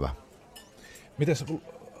ei hyvä. Mites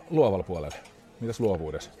luovalla puolella? Mitäs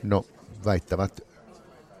luovuudessa? No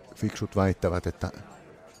fiksut väittävät, että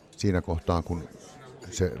siinä kohtaa kun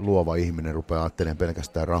se luova ihminen rupeaa ajattelemaan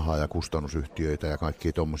pelkästään rahaa ja kustannusyhtiöitä ja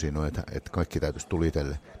kaikkia tommosia, että kaikki täytyisi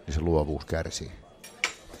tulitelle, niin se luovuus kärsii.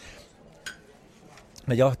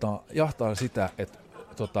 Ne jahtaa sitä, että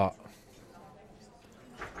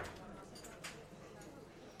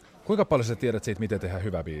kuinka paljon sä tiedät siitä, miten tehdään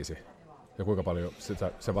hyvä biisi ja kuinka paljon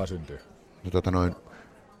se vaan syntyy? No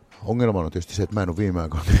ongelma on tietysti se, että mä en ole viime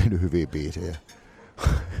aikoina tehnyt hyviä biisejä.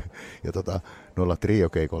 Ja noilla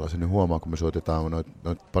triokeikoilla sen huomaa, kun me soitetaan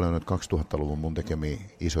paljon noita 2000-luvun mun tekemiä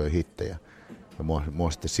isoja hittejä. Ja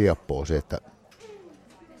mua sitten sieppoo se, että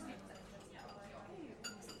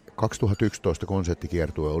 2011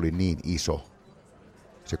 konserttikiertue oli niin iso,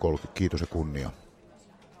 se 30, kiitos ja kunnia.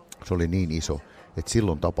 Se oli niin iso, että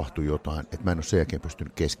silloin tapahtui jotain, että mä en ole sen jälkeen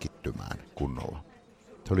pystynyt keskittymään kunnolla.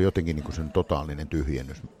 Se oli jotenkin niin kuin sen totaalinen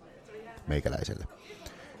tyhjennys meikäläiselle.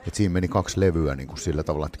 Et siinä meni 2 levyä niin kuin sillä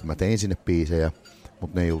tavalla, että mä tein sinne biisejä,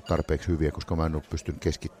 mutta ne ei ollut tarpeeksi hyviä, koska mä en ollut pystynyt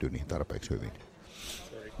keskittymään niihin tarpeeksi hyvin.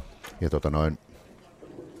 Ja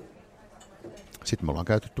sitten me ollaan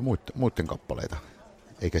käytetty muiden kappaleita.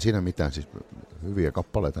 Eikä siinä mitään, siis hyviä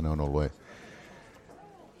kappaleita ne on ollut,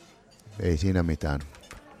 ei siinä mitään.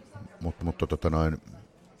 Mutta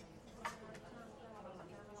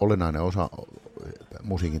olennainen osa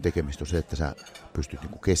musiikin tekemistä on se, että sä pystyt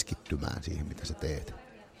niinku keskittymään siihen, mitä sä teet.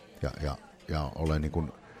 Ja olen niinku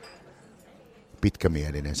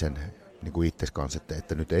pitkämielinen sen niinku itses kanssa,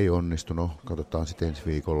 että nyt ei onnistunut, katsotaan sitten ensi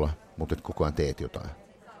viikolla, mutta et koko ajan teet jotain.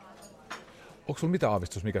 Onko sulla mitään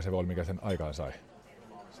aavistus, mikä se oli, mikä sen aikaan sai?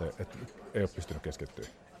 Se, että ei ole pystynyt keskittyä.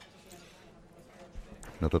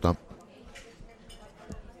 No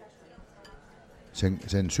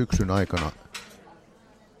sen syksyn aikana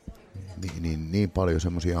niin paljon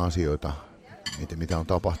semmoisia asioita, mitä on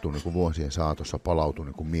tapahtunut niin kuin vuosien saatossa, palautui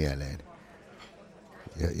niin kuin mieleen.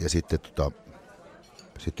 Ja sitten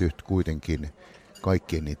kuitenkin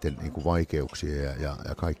kaikkien niiden niin kuin vaikeuksia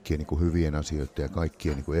ja kaikkien niin kuin hyvien asioiden ja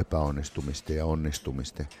kaikkien niin kuin epäonnistumisten ja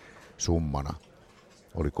onnistumisten summana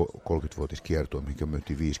oli 30-vuotiskiertue, mihin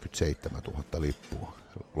myytiin 57 000 lippua.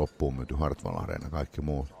 Loppuun myyty Hartwall Areena ja kaikki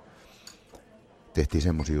muut. Tehtiin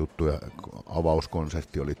semmoisia juttuja,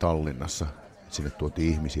 avauskonsertti oli Tallinnassa, sinne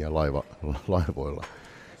tuotiin ihmisiä laivoilla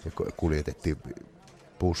ja kuljetettiin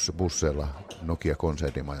busseilla Nokia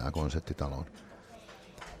konserttimajaan konserttitaloon.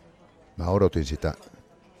 Mä odotin sitä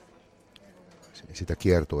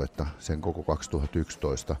kiertuetta, sen koko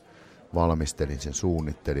 2011, valmistelin sen,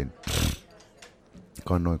 suunnittelin,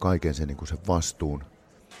 kannoin kaiken sen, niin kuin sen vastuun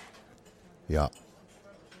ja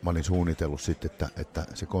mä olin suunnitellut sitten, että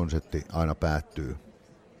se konsertti aina päättyy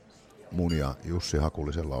mun ja Jussi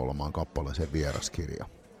Hakulisella olemaan kappaleeseen Vieraskirja.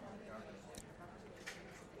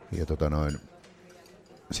 Ja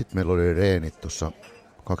sitten meillä oli reenit tuossa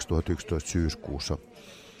 2011 syyskuussa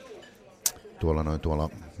tuolla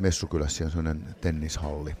Messukylässä on sellainen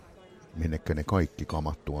tennishalli, minnekä ne kaikki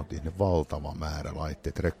kamat tuotiin, ne valtava määrä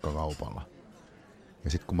laitteet rekkakaupalla. Ja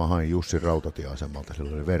sitten kun mä hain Jussin rautatieasemalta,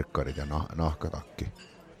 sillä oli verkkarit ja nahkatakki.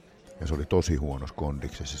 Ja se oli tosi huonossa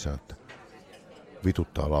kondiksessa, että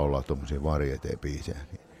vituttaa laulaa tommosia varieteen biisejä.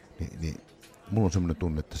 Niin mulla on semmoinen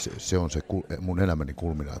tunne, että se on se mun elämäni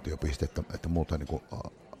kulminaatiopiste, että multa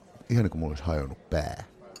ihan niin kuin mulla olisi hajonnut pää.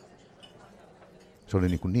 Se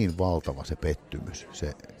oli niin valtava se pettymys,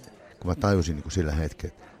 kun mä tajusin niin kuin sillä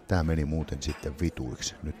hetkellä, että tämä meni muuten sitten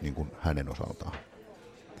vituiksi nyt niin kuin hänen osaltaan.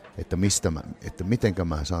 Että mitenkä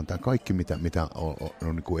mä saan tämän kaikki, mitä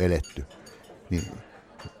on niin kuin eletty, niin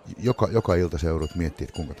joka ilta se joudut miettimään,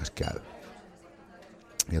 että kuinka tässä käy.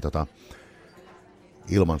 Ja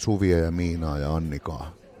ilman Suvia ja Miinaa ja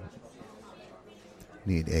Annikaa,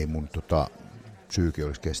 niin ei mun psyyki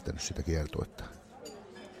olisi kestänyt sitä kiertuetta.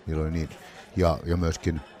 Niillä oli niin, ja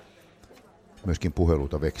myöskin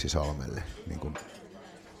puheluita Veksisalmelle, niin kun,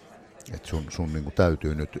 että sun niin kun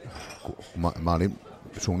täytyy nyt, kun mä olin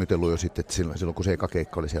suunnitellut jo sitten, että silloin kun se eka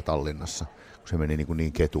keikka oli siellä Tallinnassa, kun se meni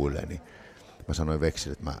niin ketuille, niin mä sanoin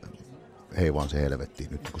Veksille, että mä heivaan se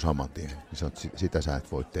helvettiin nyt niin saman tien. Niin sanoin, että sitä sä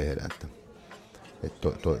et voi tehdä, että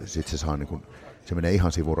sit se saa se menee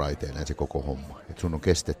ihan sivuraiteilleen se koko homma. Että sun on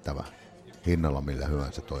kestettävä hinnalla millä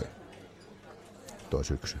hyvänsä toi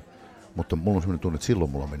syksy. Mutta mulla on sellainen tunne, että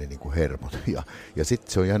silloin mulla meni hermot. Ja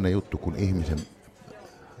sitten se on jännä juttu, kun ihmisen,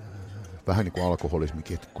 vähän niin kuin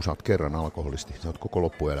alkoholismikin, että kun sä oot kerran alkoholisti, sä oot koko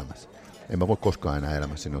loppuelämässä. En mä voi koskaan enää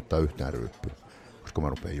elämässäni ottaa yhtään ryyppyä, koska mä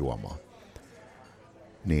rupean juomaan.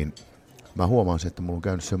 Niin mä huomaan sen, että mulla on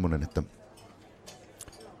käynyt semmoinen, että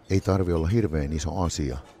ei tarvi olla hirveän iso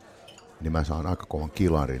asia, niin mä saan aika kovan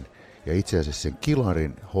kilarin. Ja itse asiassa sen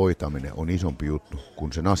kilarin hoitaminen on isompi juttu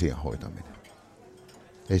kuin sen asian hoitaminen.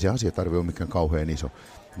 Ei se asia tarvitse olla mikään kauhean iso,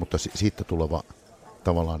 mutta siitä tuleva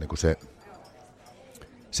tavallaan niin kuin se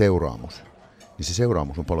seuraamus. Niin se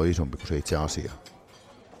seuraamus on paljon isompi kuin se itse asia.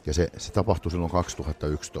 Ja se tapahtui silloin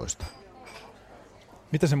 2011.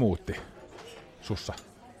 Mitä se muutti sussa?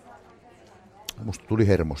 Musta tuli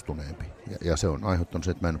hermostuneempi. Ja se on aiheuttanut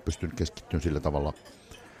se, että mä en ole pystynyt keskittymään sillä tavalla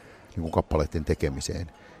niin kuin kappaleiden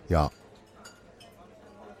tekemiseen. Ja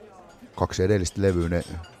 2 edellistä levyä, ne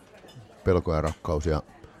Pelko ja rakkaus ja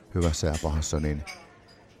Hyvässä ja pahassa, niin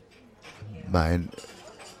mä en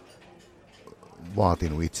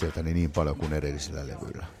vaatinut itseltäni niin paljon kuin edellisillä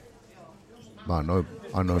levyillä. Mä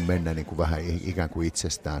annoin mennä niin kuin vähän ikään kuin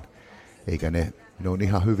itsestään, eikä ne on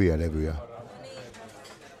ihan hyviä levyjä.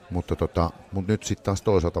 Mutta nyt sitten taas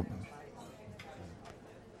toisaalta,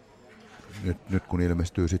 nyt kun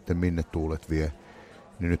ilmestyy sitten Minne tuulet vie,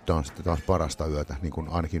 niin nyt on sitten taas parasta yötä, niin kuin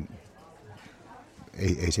ainakin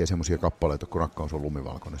ei siellä semmoisia kappaleita, kun Rakkaus on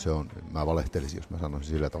lumivalkoinen. Se on, mä valehtelisin, jos mä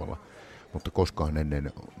sanoisin sillä tavalla. Mutta koskaan ennen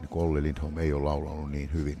niin Olli Lindholm ei ole laulanut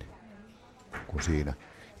niin hyvin kuin siinä.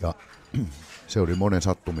 Ja se oli monen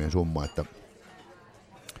sattumien summa, että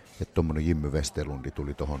tommonen Jimmy Westerlundi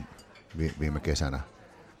tuli tuohon viime kesänä.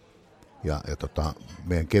 Ja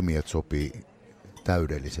meidän kemiat sopii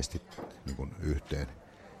täydellisesti niin kuin yhteen.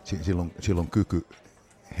 Silloin kyky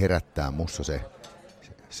herättää mussa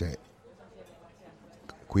se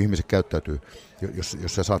kun ihmiset käyttäytyy,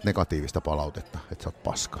 jos sä saat negatiivista palautetta, että sä oot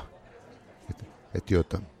paska. Että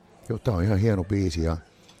tää on ihan hieno biisi ja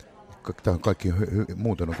tää on kaikki,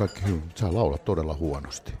 muuten on kaikki hyvin, mutta sä laulat todella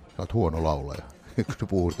huonosti. Sä oot huono laulaja, kun sä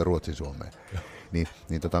puhuu sitä ruotsin suomea. Niin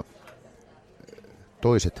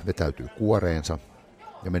toiset vetäytyy kuoreensa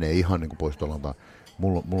ja menee ihan niin kuin pois tuolta.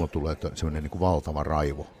 Mulla tulee semmoinen niin kuin valtava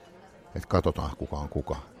raivo, että katsotaan kuka on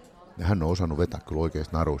kuka. Ja hän on osannut vetää kyllä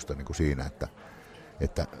oikeista naruista niin kuin siinä,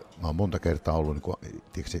 että mä oon monta kertaa ollut niin kuin,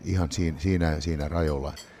 tiedätkö, ihan siinä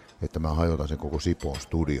rajoilla, että mä hajotan sen koko Sipoon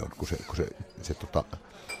studion, kun se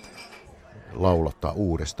laulattaa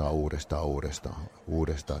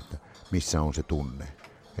uudestaan, että missä on se tunne,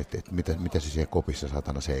 että mitä se siellä kopissa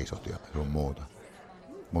satana seisot ja sun muuta.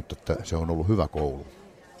 Mutta että se on ollut hyvä koulu.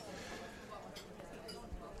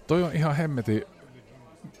 Toi on ihan hemmetin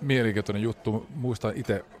mielenkiintoinen juttu. Muistan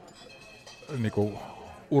itse niin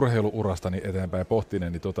urheiluurastani eteenpäin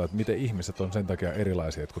pohtineen, niin että miten ihmiset on sen takia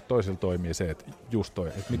erilaisia, että kun toisilla toimii se, että just toi,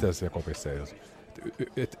 että mitä se siellä kopissa ei ole,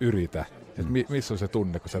 että yritä, että missä on se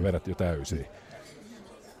tunne, kun sä vedät jo täysin.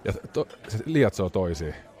 Ja se liatsoo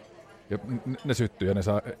toisiin. Ja ne syttyy ja ne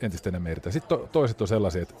saa entistä enemmän irti. Sitten toiset on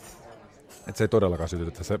sellaisia, että se ei todellakaan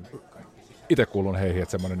sytytä. Se itse kuulun heihin,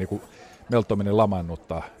 että semmoinen niinku meltominen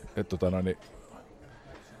lamannuttaa. Että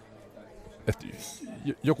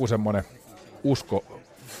joku semmoinen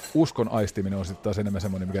uskon aistiminen on sitten taas enemmän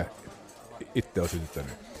semmoinen, mikä itse on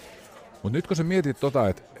sytyttänyt. Mutta nyt kun sä mietit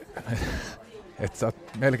että sä oot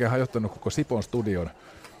melkein hajottanut koko Sipon studion,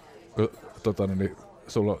 kun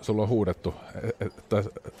sulla on huudettu, tai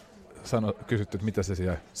kysytty, että mitä sä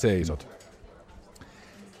siellä seisot.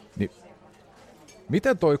 Niin,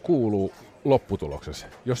 miten toi kuuluu lopputuloksessa?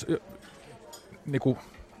 Jos,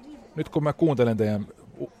 nyt kun mä kuuntelen teidän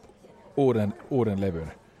uuden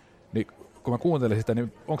levyn. Niin kun mä kuuntelin sitä,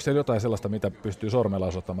 niin onko siellä jotain sellaista, mitä pystyy sormella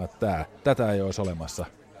osoittamaan, että tätä ei olisi olemassa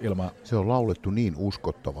ilman... Se on laulettu niin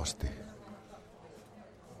uskottavasti,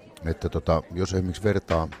 että jos esimerkiksi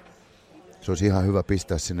vertaa, se olisi ihan hyvä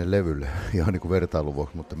pistää sinne levylle, ihan niin kuin vertailun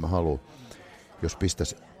vuoksi, mutta mä haluan, jos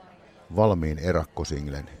pistäisi valmiin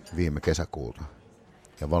erakkosinglen viime kesäkuulta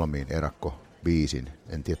ja valmiin erakko-biisin,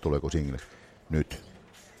 en tiedä tuleeko single nyt,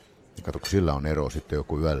 ja kato, kun sillä on ero sitten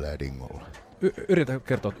joku Yöllä ja Dingolla. Yritä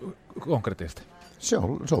kertoa konkreettisesti. Se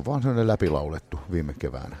on vaan sellainen läpilaulettu viime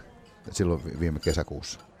keväänä, silloin viime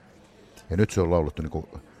kesäkuussa. Ja nyt se on laulettu niin kuin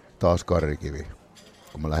taas Karrikivi,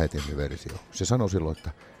 kun mä lähetin sen versio. Se sanoi silloin,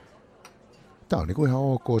 että tää on niin kuin ihan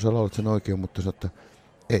ok, sä laulat sen oikein, mutta että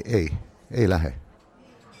ei lähe.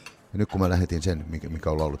 Ja nyt kun mä lähetin sen,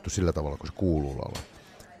 mikä on laulettu sillä tavalla, kun se kuuluu laulaa,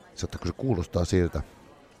 kun se kuulostaa siltä,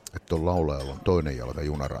 että tuon laulajalla on toinen jalka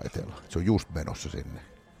junaraiteella. Se on just menossa sinne.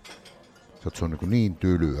 Se on niin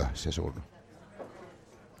tylyä se sun,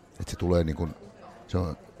 että se tulee niin kuin,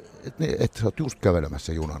 että sä oot just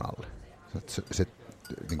kävelemässä junan alle. Se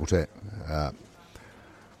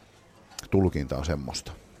tulkinta on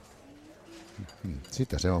semmoista.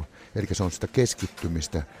 Sitä se on. Eli se on sitä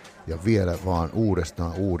keskittymistä ja vielä vaan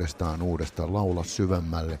uudestaan, laula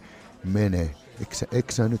syvemmälle, mene.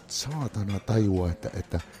 Eikö sä nyt saatana tajua,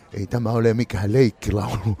 että ei tämä ole mikään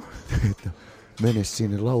leikkilaulu, että mene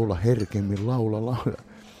sinne, laula herkemmin, laula.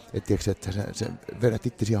 Että sä vedät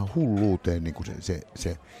itsesi ihan hulluuteen, niin kuin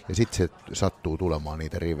se, ja sitten se sattuu tulemaan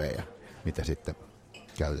niitä rivejä, mitä sitten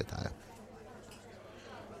käytetään.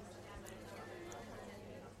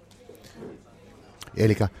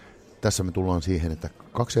 Eli tässä me tullaan siihen, että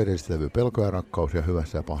 2 edellistä levyä, Pelko ja rakkaus ja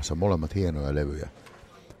Hyvässä ja pahassa, molemmat hienoja levyjä.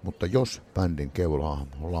 Mutta jos bändin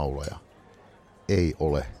keulahahmo laulaja ei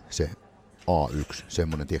ole se A1,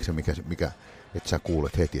 semmoinen, tiedätkö, mikä että sä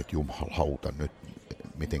kuulet heti, että jumalauta nyt,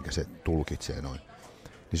 mitenkä se tulkitsee noin,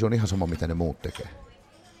 niin se on ihan sama, mitä ne muut tekee.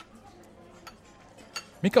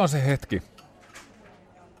 Mikä on se hetki?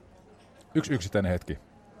 Yksi yksittäinen hetki.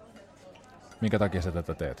 Minkä takia sä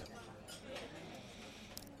tätä teet?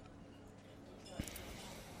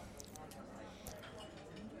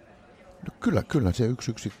 No kyllä se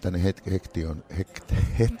yksittäinen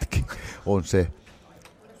hetki on se,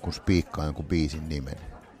 kun spiikkaa jonkun biisin nimen.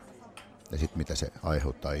 Ja sitten mitä se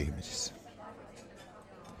aiheuttaa ihmisissä.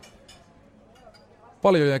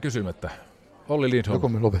 Paljon jää kysymättä. Olli Lindholm. Joko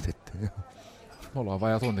me lopetettiin? Me ollaan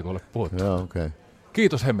vajaa tunti, kun olet puhuttu. Joo, okei. Okay.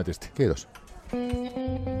 Kiitos hemmetisti. Kiitos.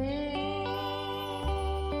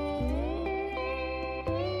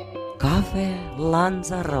 Cafe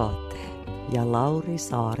Lanzarote ja Lauri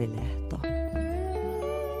Saarilehto.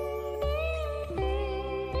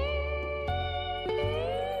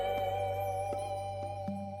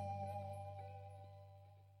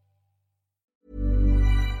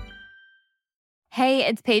 Hey,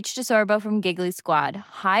 it's Paige DeSorbo from Giggly Squad.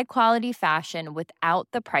 High quality fashion without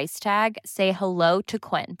the price tag. Say hello to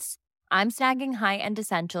Quince. I'm snagging high-end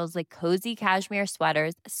essentials like cozy cashmere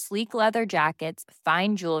sweaters, sleek leather jackets,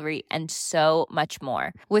 fine jewelry, and so much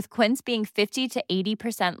more. With Quince being 50 to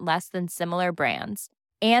 80% less than similar brands.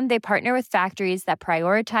 And they partner with factories that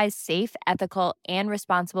prioritize safe, ethical, and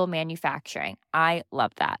responsible manufacturing. I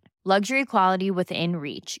love that. Luxury quality within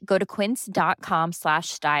reach. Go to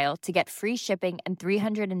quince.com/style to get free shipping and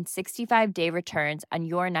 365-day returns on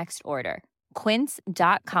your next order.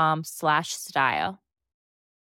 Quince.com/style.